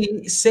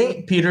see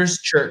St. Peter's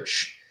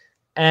Church.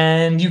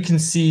 And you can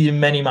see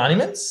many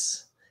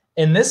monuments.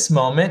 In this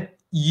moment,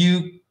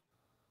 you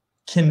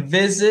can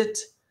visit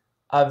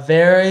a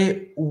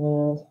very...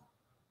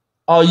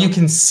 Oh, you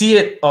can see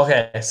it.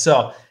 Okay,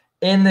 so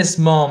in this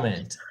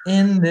moment,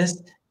 in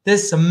this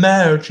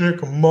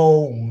magic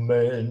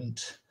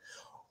moment,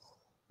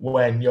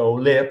 when your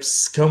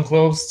lips come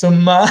close to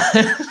mine.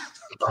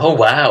 Oh,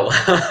 wow.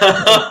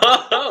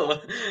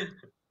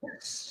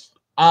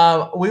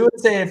 We would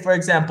say, for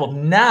example,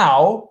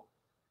 now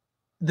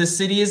the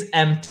city is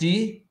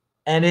empty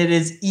and it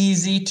is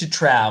easy to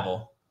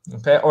travel,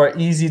 okay, or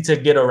easy to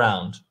get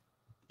around.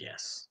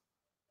 Yes.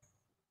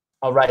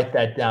 I'll write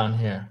that down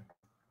here.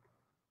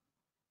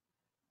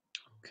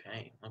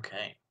 Okay.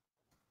 Okay.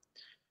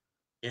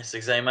 Yes,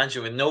 because I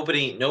imagine with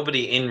nobody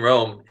in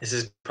Rome, this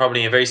is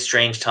probably a very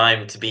strange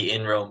time to be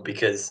in Rome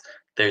because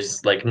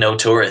there's like no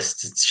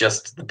tourists. It's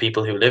just the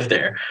people who live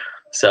there.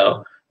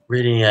 So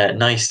really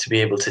nice to be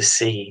able to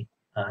see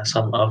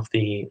some of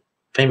the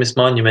famous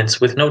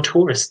monuments with no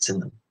tourists in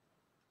them.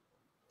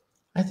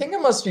 I think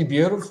it must be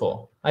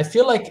beautiful. I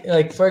feel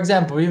like for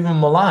example, even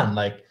Milan,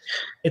 like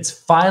it's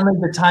finally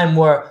the time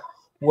where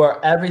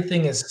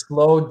everything is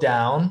slowed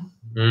down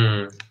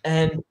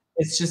and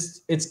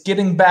it's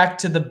getting back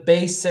to the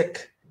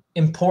basic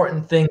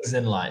important things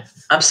in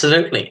life.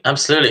 Absolutely,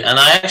 absolutely. And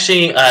I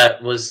actually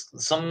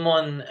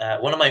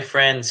one of my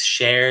friends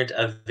shared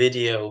a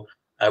video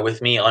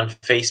with me on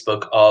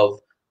Facebook of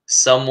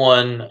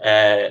someone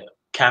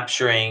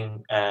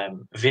capturing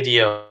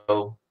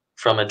video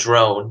from a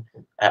drone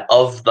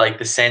of like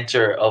the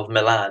center of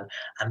Milan,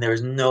 and there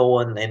was no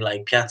one in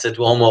like Piazza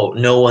Duomo,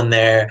 no one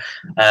there,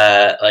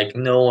 like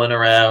no one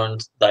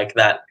around like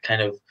that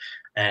kind of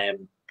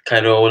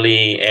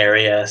Caroli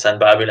area, San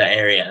Babila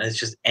area, and it's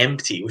just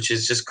empty, which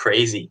is just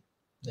crazy.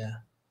 Yeah,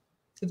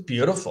 it's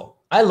beautiful.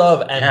 I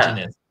love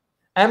emptiness.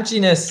 Yeah.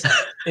 Emptiness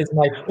is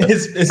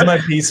my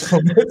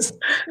peacefulness.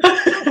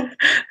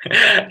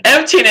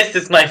 Emptiness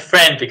is my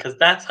friend because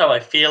that's how I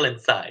feel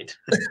inside.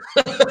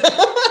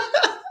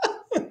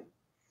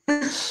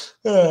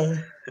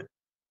 Okay.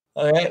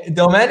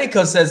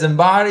 Domenico says in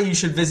Bari you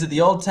should visit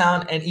the old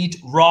town and eat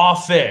raw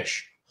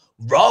fish.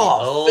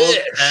 Raw fish.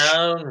 Old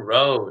Town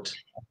Road.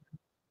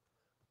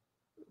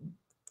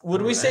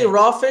 Would we say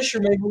raw fish or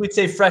maybe we'd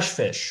say fresh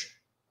fish?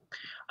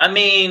 I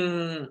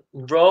mean,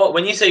 raw.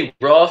 When you say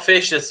raw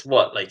fish, that's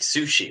what, like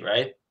sushi,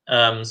 right?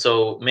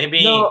 So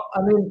maybe. No,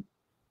 I mean,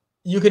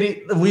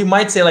 we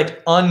might say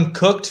like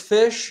uncooked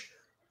fish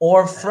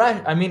or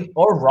fresh. I mean,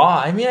 or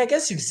raw. I mean, I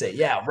guess you could say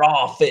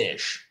raw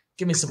fish.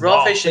 Give me some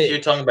raw fish. If you're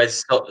talking about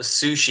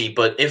sushi,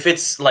 but if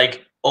it's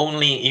like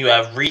only you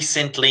have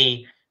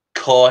recently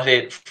caught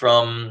it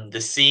from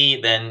the sea,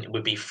 then it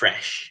would be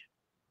fresh.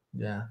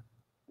 Yeah.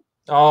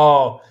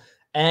 Oh,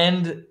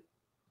 and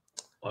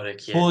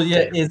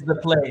Puglia is the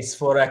place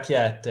for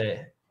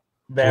orecchiette.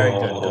 Very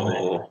good,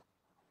 Domenico.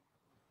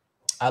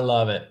 I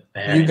love it.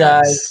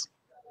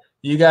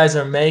 You guys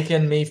are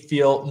making me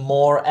feel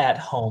more at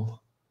home.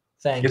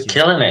 Thank you. You're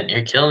killing it.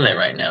 You're killing it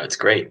right now. It's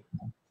great.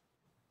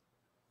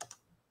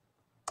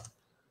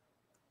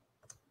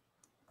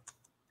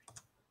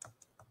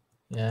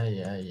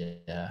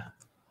 Yeah.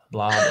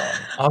 Blah,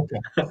 blah. Okay.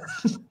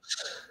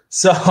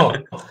 So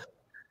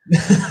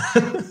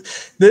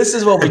This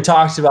is what we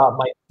talked about,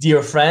 my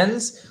dear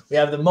friends. We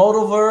have the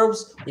modal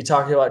verbs. We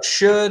talked about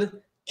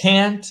should,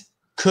 can't,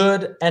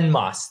 could, and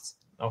must.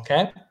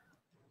 Okay?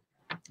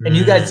 And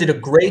you guys did a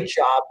great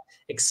job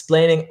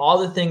explaining all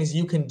the things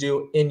you can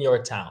do in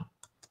your town.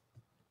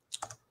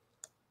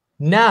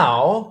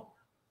 Now,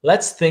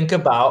 let's think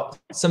about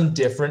some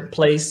different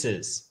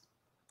places.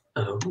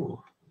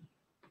 Oh.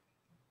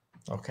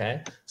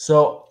 Okay.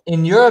 So,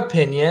 in your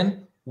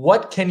opinion,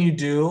 what can you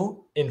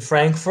do in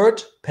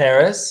Frankfurt,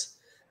 Paris,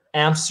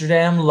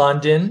 Amsterdam,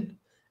 London,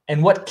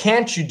 and what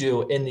can't you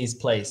do in these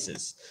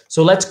places?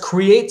 So, let's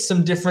create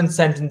some different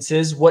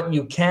sentences, what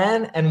you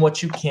can and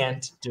what you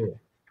can't do.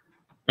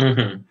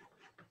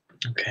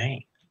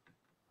 Okay.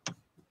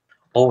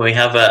 Oh, we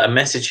have a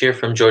message here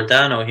from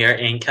Giordano here.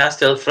 In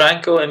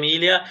Castelfranco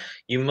Emilia,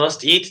 you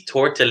must eat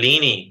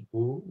tortellini.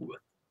 Ooh.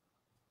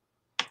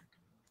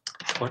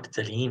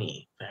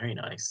 Tortellini. Very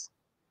nice.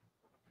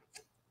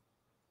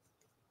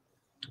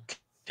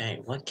 Okay,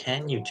 what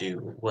can you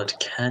do? What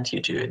can't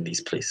you do in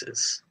these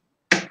places?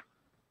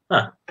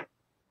 Huh.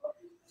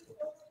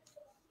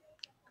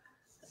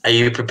 Are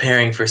you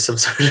preparing for some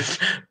sort of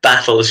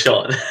battle,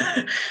 Shawn?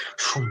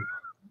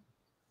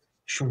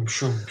 Shum,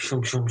 shum,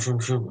 shum, shum, shum,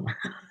 shum.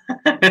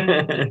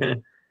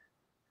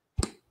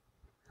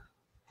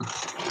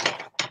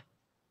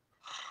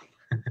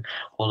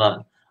 Hold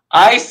on.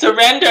 I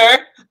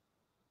surrender.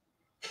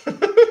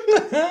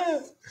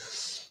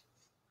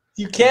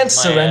 You can't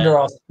surrender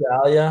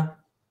Australia.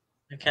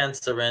 I can't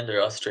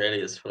surrender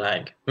Australia's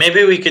flag.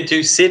 Maybe we could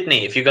do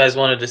Sydney if you guys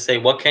wanted to say,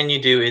 what can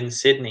you do in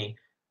Sydney?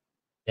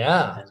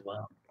 Yeah. As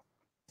well.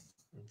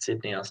 In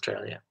Sydney,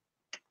 Australia.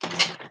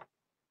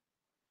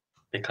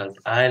 Because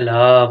I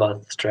love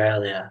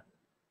Australia.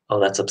 Oh,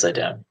 that's upside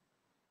down.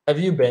 Have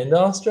you been to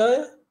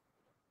Australia?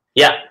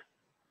 Yeah.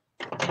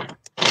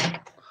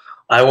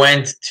 I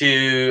went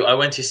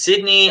to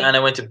Sydney and I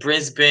went to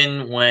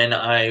Brisbane when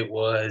I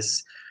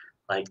was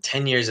like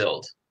 10 years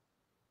old.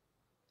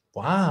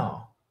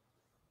 Wow.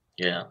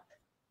 Yeah.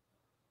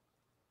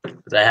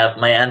 I have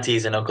my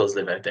aunties and uncles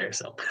live out there,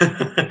 so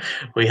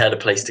we had a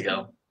place to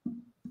go.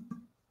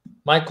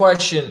 My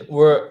question,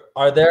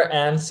 are their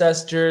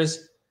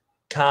ancestors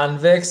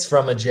convicts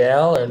from a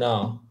jail or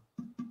no?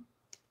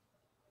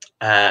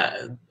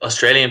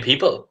 Australian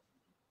people.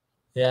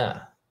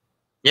 Yeah.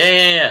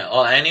 Yeah.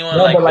 Or anyone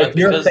No, like but like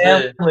your because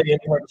family in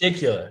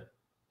particular.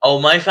 Oh,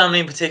 my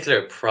family in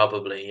particular,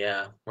 probably,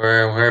 yeah.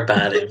 We're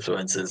bad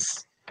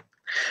influences.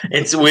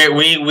 It's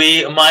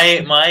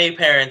my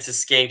parents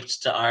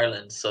escaped to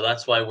Ireland, so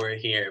that's why we're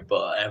here.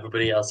 But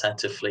everybody else had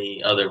to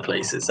flee other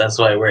places. That's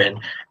why we're in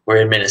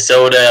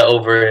Minnesota,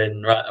 over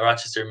in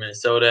Rochester,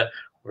 Minnesota.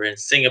 We're in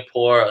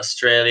Singapore,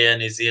 Australia,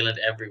 New Zealand,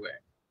 everywhere.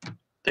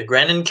 The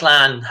Grennan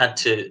clan had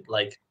to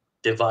like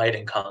divide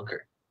and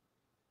conquer.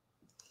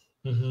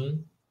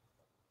 Mm-hmm.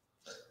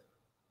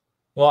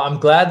 Well, I'm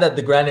glad that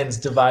the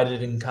Grennans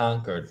divided and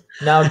conquered.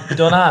 Now,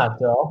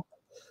 Donato,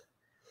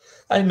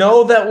 I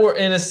know that we're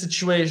in a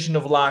situation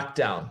of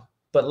lockdown,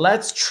 but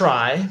let's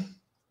try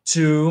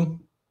to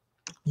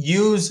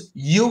use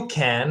you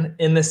can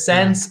in the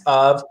sense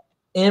of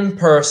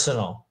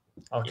impersonal.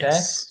 Okay.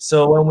 Yes.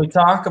 So when we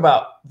talk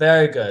about,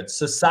 very good.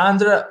 So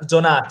Sandra,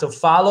 Donato,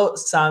 follow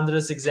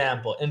Sandra's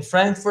example. In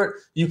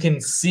Frankfurt, you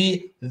can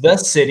see the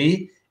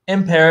city.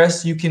 In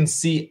Paris, you can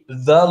see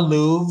the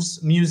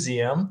Louvre's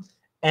museum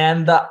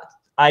and the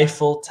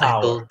Eiffel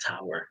Tower.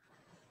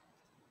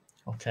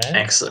 Okay.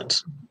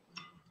 Excellent.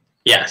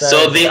 Yeah.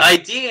 So the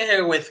idea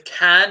here with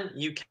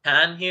you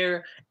can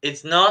here,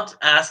 it's not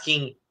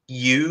asking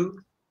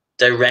you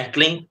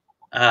directly,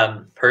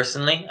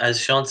 personally. As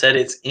Shawn said,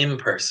 it's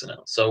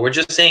impersonal. So we're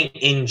just saying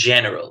in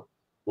general,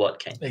 what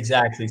can you?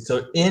 Exactly.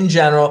 So in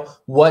general,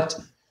 what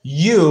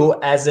you,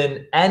 as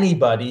in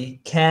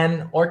anybody,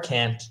 can or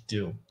can't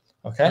do.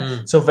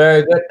 Okay. So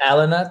very good.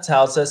 Elena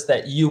tells us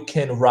that you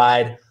can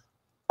ride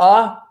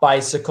a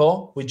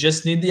bicycle. We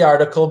just need the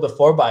article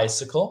before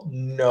bicycle.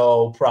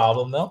 No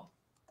problem though.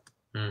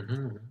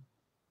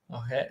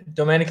 Okay.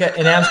 Domenica,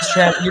 in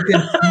Amsterdam, you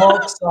can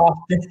smoke soft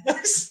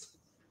drinks.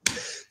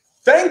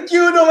 Thank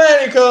you,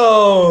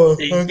 Domenico.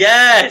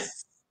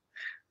 Yes.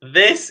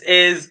 This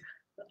is,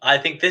 I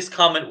think this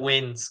comment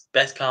wins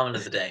best comment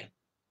of the day.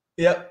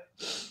 Yep.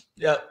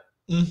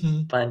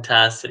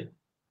 Fantastic.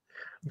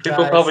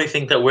 People probably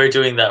think that we're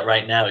doing that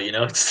right now, you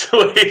know, it's the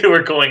way that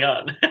we're going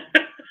on.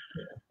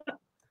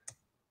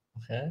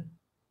 Okay.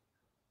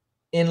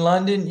 In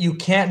London, you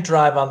can't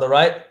drive on the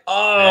right.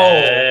 Oh,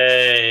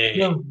 hey.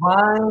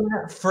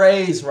 Divine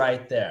phrase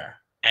right there.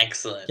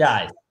 Excellent.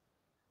 Guys,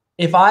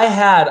 if I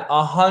had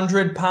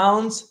 100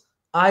 pounds,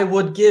 I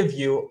would give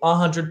you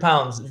 100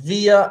 pounds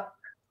via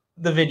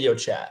the video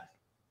chat.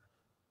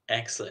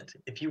 Excellent.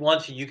 If you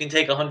want to, you can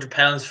take 100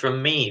 pounds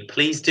from me.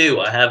 Please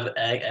do. I have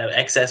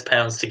excess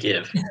pounds to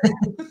give.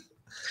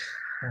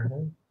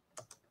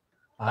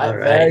 All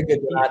right. Very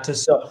good, Donato.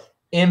 So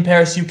in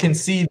Paris, you can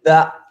see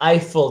the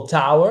Eiffel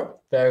Tower.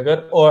 Very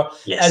good. Or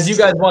as you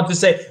guys want to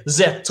say,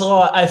 the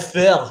Tour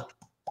Eiffel.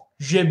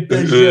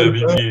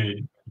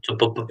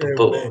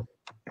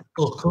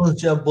 看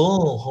下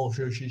bon，好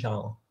吃市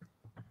场。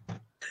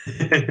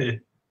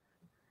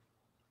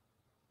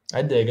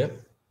I dig it.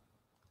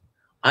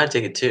 I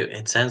dig it too.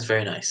 It sounds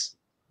very nice.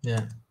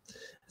 Yeah.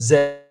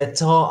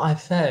 That's all I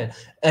fed.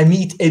 I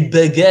eat a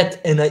baguette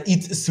and I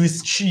eat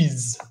Swiss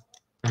cheese.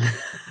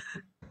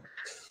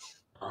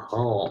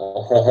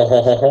 Oh.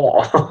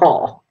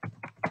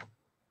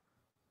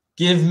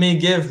 Give me.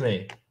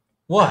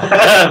 What?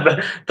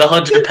 The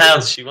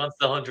 £100. She wants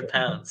the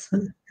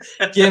 £100.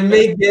 give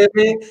me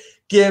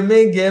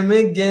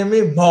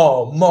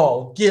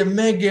more. Give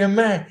me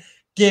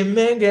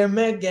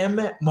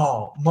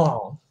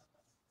more.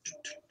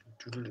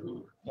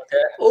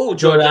 Okay. Oh,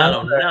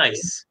 Giordano,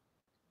 nice.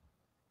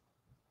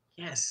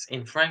 Yes,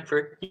 in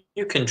Frankfurt,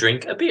 you can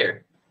drink a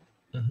beer.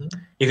 Mm-hmm.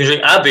 You can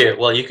drink a beer.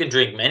 Well, you can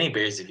drink many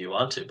beers if you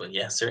want to, but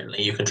yes,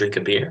 certainly you can drink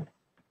a beer.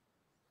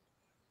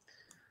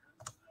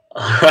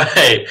 All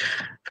right.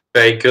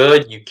 Very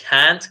good. You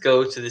can't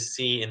go to the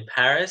sea in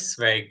Paris.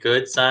 Very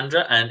good,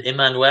 Sandra. And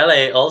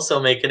Emanuele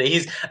also making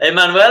it.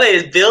 Emanuele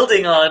is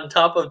building on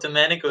top of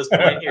Domenico's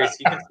point here. So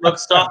you can smoke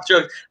soft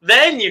drugs.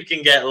 Then you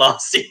can get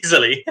lost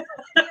easily.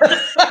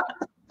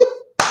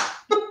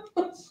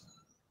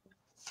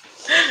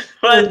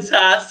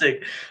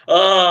 Fantastic.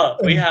 Oh,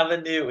 we have a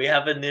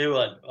new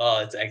one. Oh,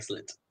 it's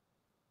excellent.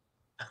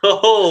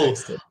 Oh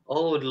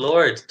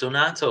Lord,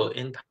 Donato,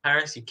 in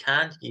Paris you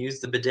can't use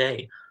the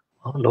bidet.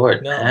 Oh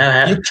Lord, no,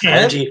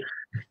 how do you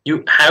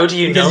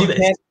know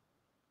this?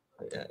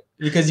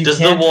 Because you does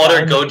can't the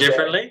water go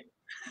differently?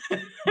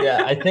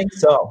 Yeah, I think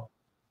so.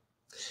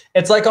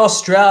 It's like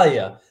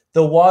Australia.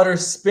 The water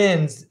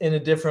spins in a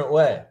different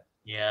way.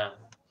 Yeah,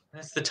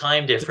 that's the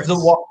time difference.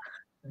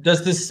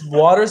 Does this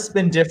water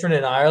spin different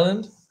in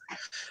Ireland?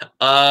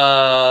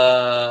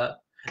 No,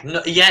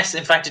 yes,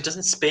 in fact, it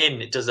doesn't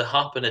spin. It does a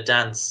hop and a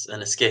dance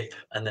and a skip,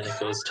 and then it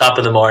goes top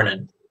of the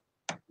morning.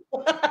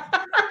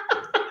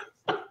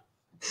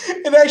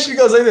 It actually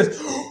goes like this.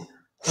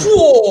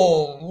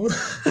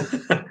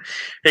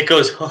 It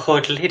goes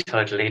hodly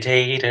toddly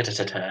day da da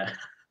da da.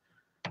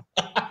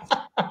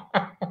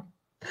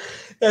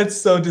 That's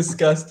so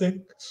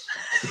disgusting.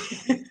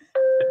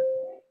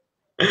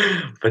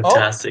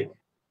 Fantastic. Oh.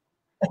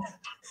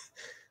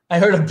 I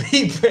heard a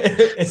beep.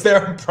 Is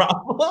there a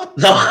problem?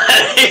 No,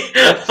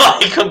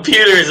 my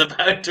computer is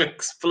about to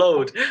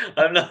explode.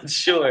 I'm not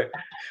sure.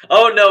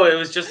 Oh no, it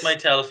was just my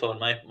telephone.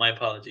 My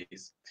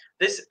apologies.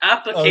 This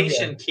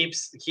application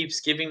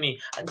keeps giving me.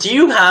 Do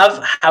you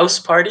have House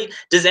Party?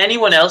 Does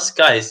anyone else,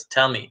 guys,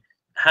 tell me?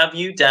 Have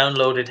you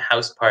downloaded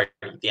House Party,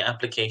 the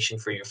application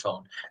for your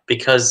phone?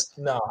 Because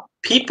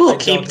people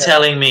keep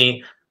telling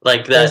me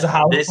like that. There's a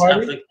House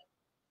Party.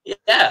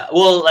 Yeah,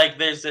 well, like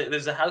there's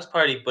a house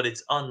party, but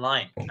it's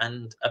online,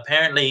 and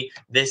apparently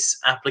this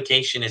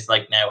application is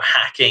like now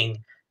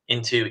hacking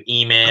into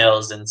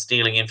emails and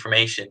stealing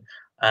information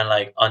and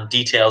like on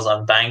details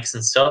on banks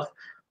and stuff.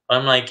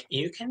 I'm like,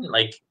 you can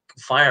like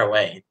fire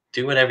away,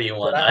 do whatever you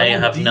want. I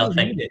have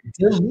nothing.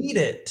 Delete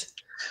it.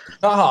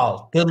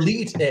 Oh,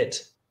 delete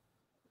it.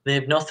 They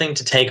have nothing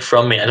to take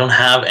from me. I don't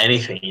have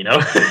anything, you know.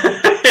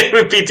 It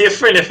would be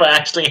different if I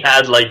actually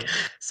had like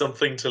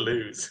something to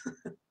lose.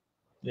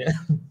 Yeah.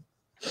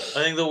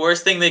 I think the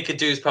worst thing they could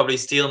do is probably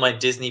steal my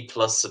Disney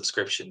Plus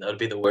subscription. That would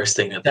be the worst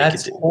thing that they could do.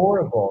 That's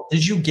horrible.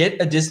 Did you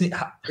get a Disney?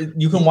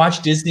 You can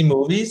watch Disney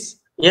movies?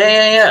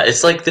 Yeah.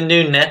 It's like the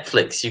new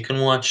Netflix. You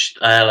can watch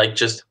like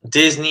just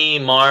Disney,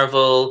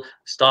 Marvel,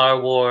 Star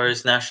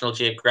Wars, National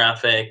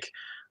Geographic.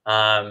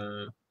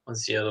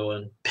 What's the other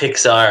one?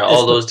 Pixar.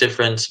 All those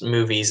different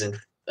movies and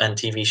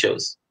TV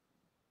shows.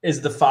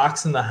 Is the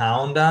Fox and the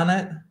Hound on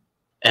it?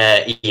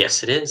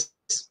 Yes, it is.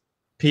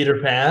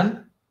 Peter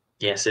Pan?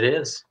 Yes, it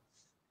is.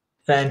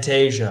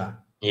 Fantasia.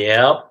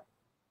 Yep.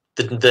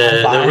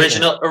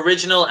 The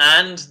original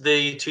and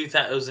the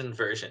 2000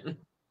 version.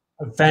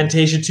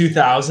 Fantasia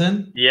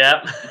 2000?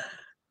 Yep.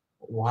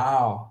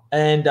 Wow.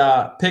 And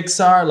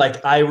Pixar,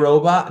 like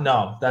iRobot?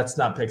 No, that's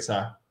not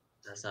Pixar.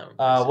 That's not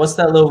Pixar. What's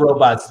that little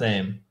robot's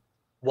name?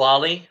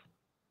 WALL-E.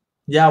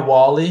 Yeah,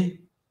 WALL-E.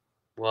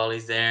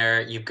 WALL-E's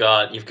there. You've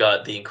got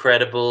The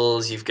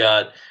Incredibles. You've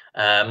got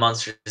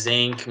Monsters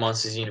Inc.,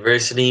 Monsters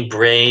University,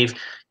 Brave.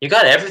 You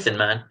got everything,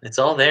 man. It's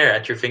all there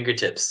at your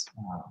fingertips.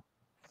 Wow.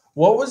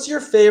 What was your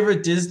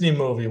favorite Disney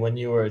movie when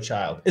you were a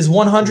child? Is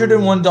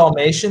 101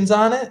 Dalmatians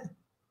on it?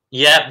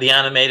 Yeah, the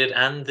animated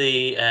and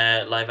the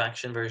live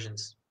action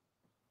versions.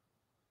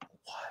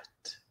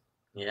 What?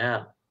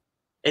 Yeah.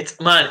 It's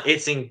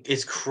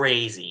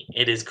crazy.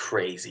 It is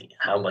crazy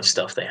how much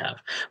stuff they have.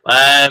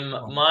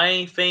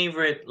 My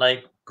favorite,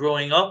 like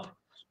growing up,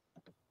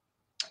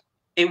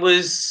 it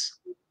was.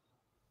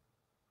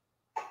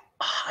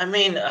 I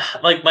mean,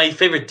 like my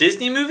favorite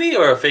Disney movie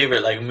or a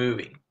favorite like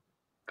movie?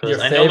 Because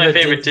I know my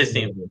favorite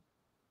Disney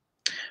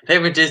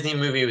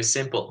movie was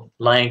simple.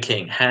 Lion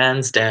King,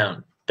 hands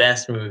down,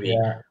 best movie.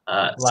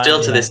 Yeah.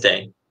 Still to this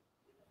day.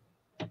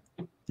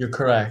 You're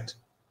correct.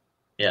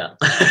 Yeah.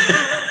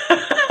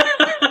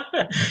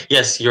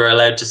 Yes, you're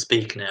allowed to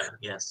speak now.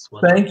 Yes.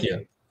 Thank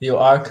you. You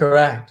are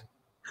correct.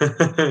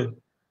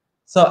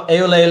 So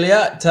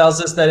Eulalia tells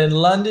us that in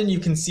London you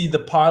can see the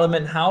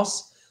Parliament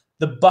House,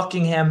 the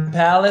Buckingham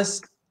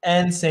Palace,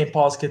 and St.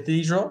 Paul's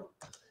Cathedral.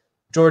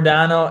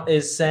 Giordano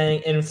is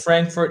saying in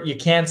Frankfurt you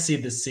can't see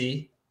the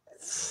sea.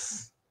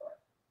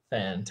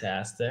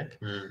 Fantastic.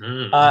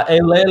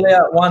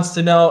 Eulalia wants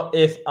to know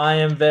if I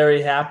am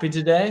very happy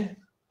today,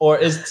 or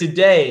is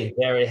today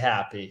very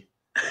happy?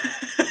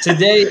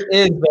 Today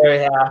is very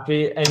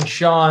happy, and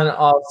Shawn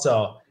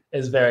also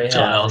is very happy.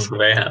 Shawn also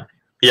very happy.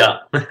 Yeah.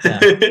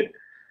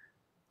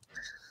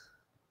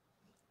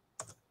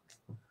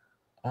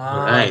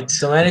 Right.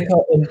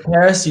 Domenico, in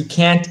Paris, you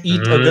can't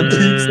eat a good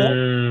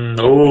pizza.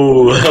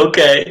 Oh,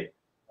 okay.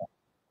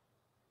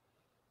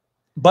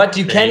 But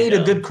you can eat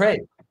a good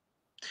crepe.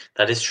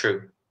 That is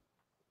true.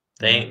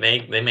 They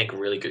make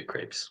really good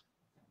crepes.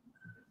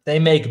 They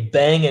make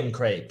bangin'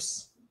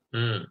 crepes.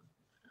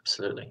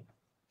 Absolutely.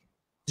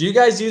 Do you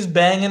guys use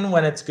bangin'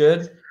 when it's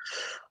good?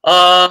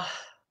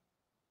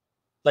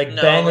 Like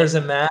no, bangers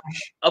and mash?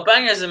 Oh,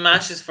 bangers and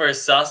mash is for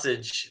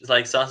sausage,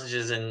 like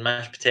sausages and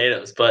mashed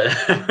potatoes. But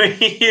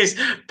we use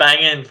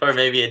bangin' for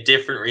maybe a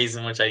different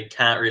reason, which I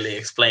can't really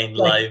explain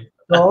live.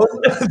 Those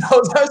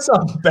are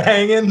some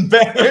banging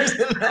bangers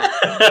and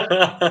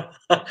mash.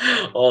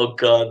 Oh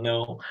God,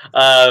 no.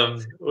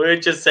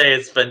 We'd just say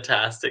it's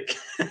fantastic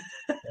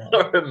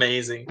or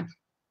amazing.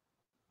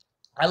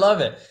 I love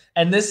it.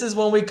 And this is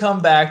when we come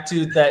back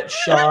to that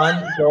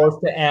Shawn goes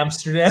to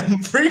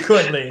Amsterdam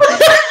frequently.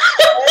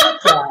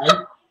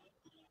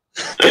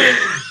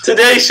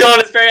 Today,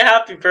 Shawn is very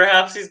happy.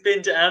 Perhaps he's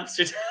been to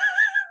Amsterdam.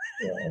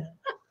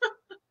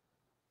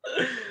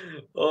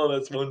 Oh,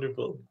 that's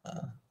wonderful.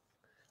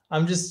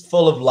 I'm just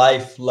full of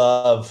life,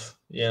 love,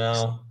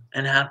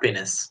 and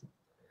happiness.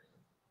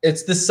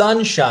 It's the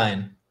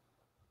sunshine.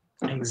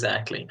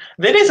 Exactly.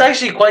 It is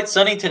actually quite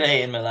sunny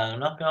today in Milan. I'm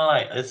not gonna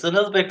lie. It's a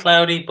little bit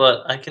cloudy,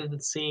 but I can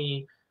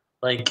see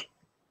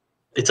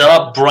it's a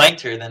lot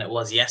brighter than it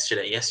was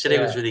yesterday. Yesterday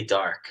was really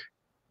dark.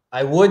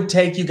 I would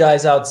take you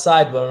guys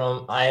outside,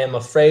 but I am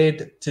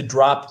afraid to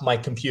drop my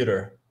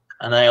computer.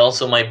 And I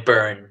also might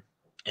burn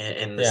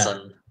in the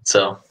sun.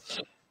 So,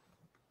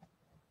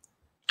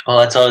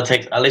 that's all it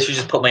takes. I'll literally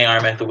just put my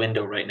arm out the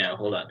window right now.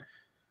 Hold on.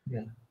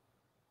 Yeah.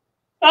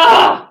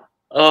 Ah!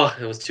 Oh,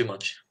 it was too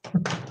much.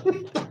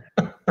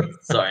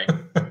 Sorry.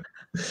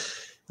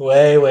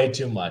 Way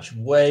too much.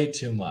 Way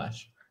too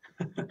much.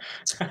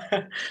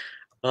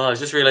 I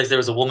just realized there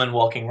was a woman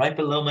walking right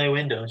below my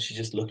window, and she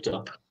just looked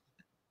up.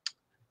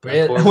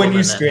 When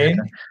you screamed?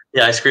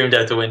 Yeah, I screamed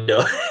out the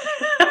window.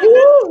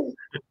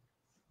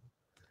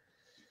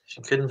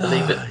 She couldn't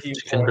believe it.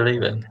 She couldn't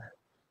believe it.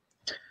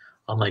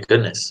 Oh my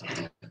goodness.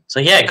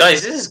 So yeah,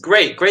 guys, this is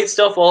great. Great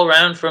stuff all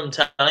around, from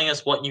telling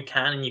us what you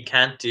can and you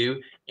can't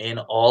do in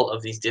all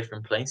of these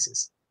different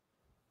places.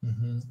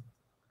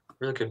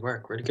 Really good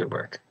work. Really good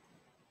work.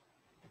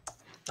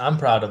 I'm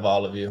proud of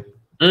all of you.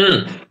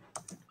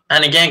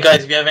 And again,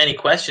 guys, if you have any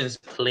questions,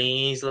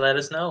 please let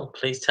us know.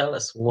 Please tell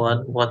us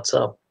what's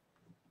up.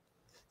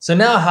 So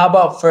now, how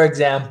about, for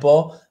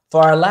example,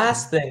 for our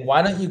last thing,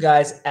 why don't you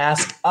guys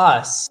ask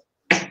us,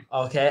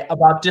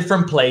 about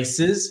different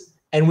places,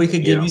 and we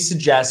could give you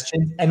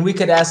suggestions, and we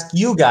could ask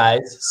you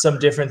guys some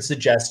different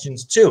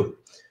suggestions too.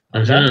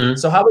 Okay.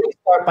 So how about you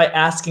start by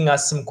asking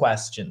us some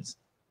questions?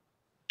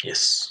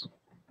 Yes.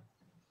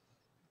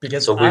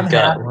 Because what have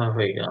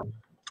we got?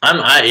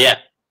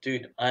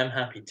 Dude, I'm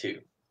happy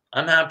too.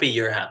 I'm happy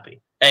you're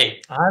happy.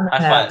 Hey, I'm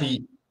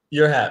happy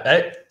you're happy.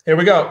 Hey, here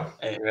we go.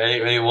 Hey,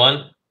 ready?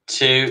 1,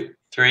 2,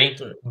 3,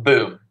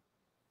 boom.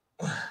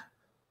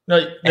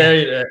 No, there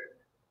you go.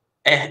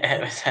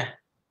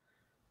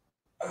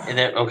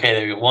 Okay,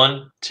 there you go.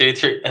 1, 2,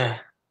 3.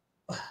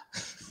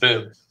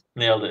 Boom.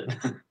 Nailed it.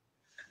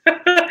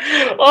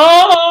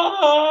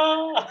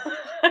 Oh!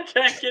 I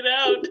can't get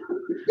out.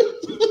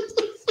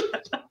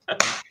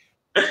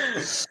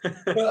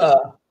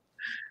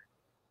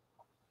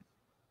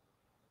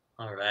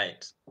 All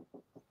right.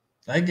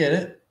 I get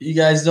it. You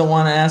guys don't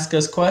want to ask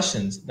us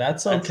questions.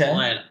 That's okay. That's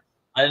fine.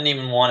 I didn't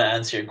even want to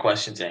answer your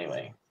questions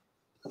anyway.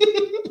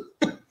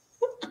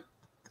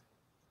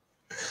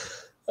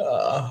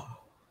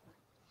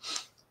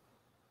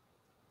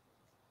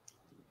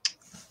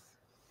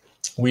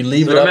 We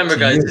leave it remember, up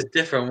to guys, you. there's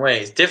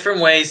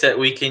different ways that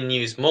we can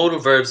use modal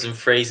verbs and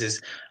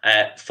phrases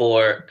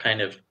for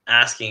kind of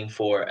asking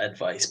for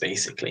advice,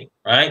 basically,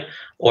 right?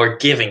 Or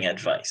giving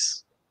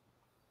advice.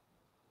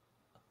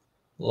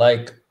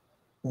 Like,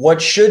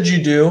 what should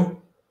you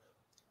do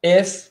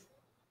if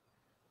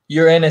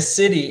you're in a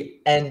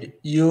city and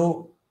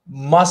you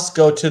must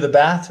go to the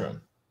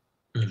bathroom?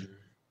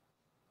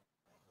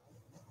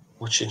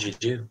 What should you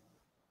do?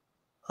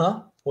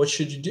 Huh? What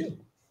should you do?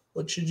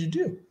 What should you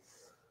do?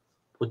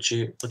 What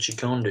you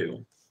gonna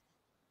do?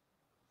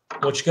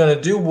 What you gonna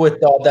do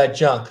with all that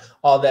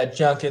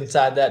junk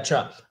inside that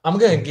trunk? I'm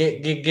gonna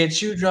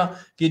get you drunk,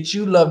 get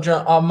you love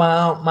drunk, all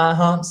my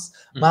humps,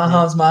 my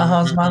humps, my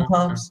humps, my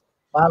humps,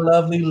 my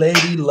lovely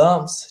lady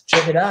lumps.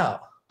 Check it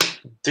out.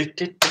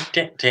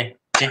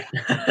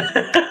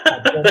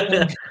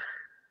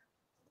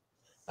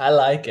 I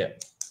like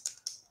it.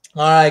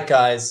 All right,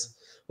 guys.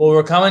 Well,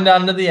 we're coming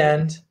down to the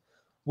end.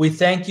 We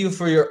thank you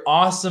for your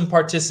awesome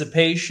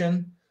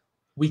participation.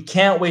 We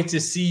can't wait to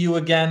see you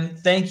again.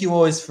 Thank you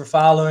always for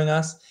following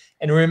us.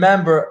 And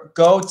remember,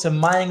 go to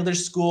My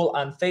English School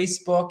on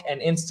Facebook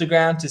and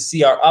Instagram to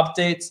see our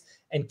updates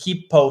and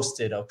keep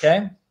posted,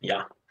 okay?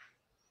 Yeah.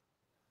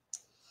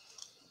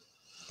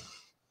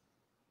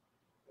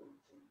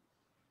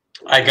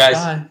 All right, guys.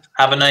 Bye.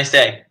 Have a nice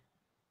day.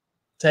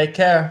 Take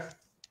care.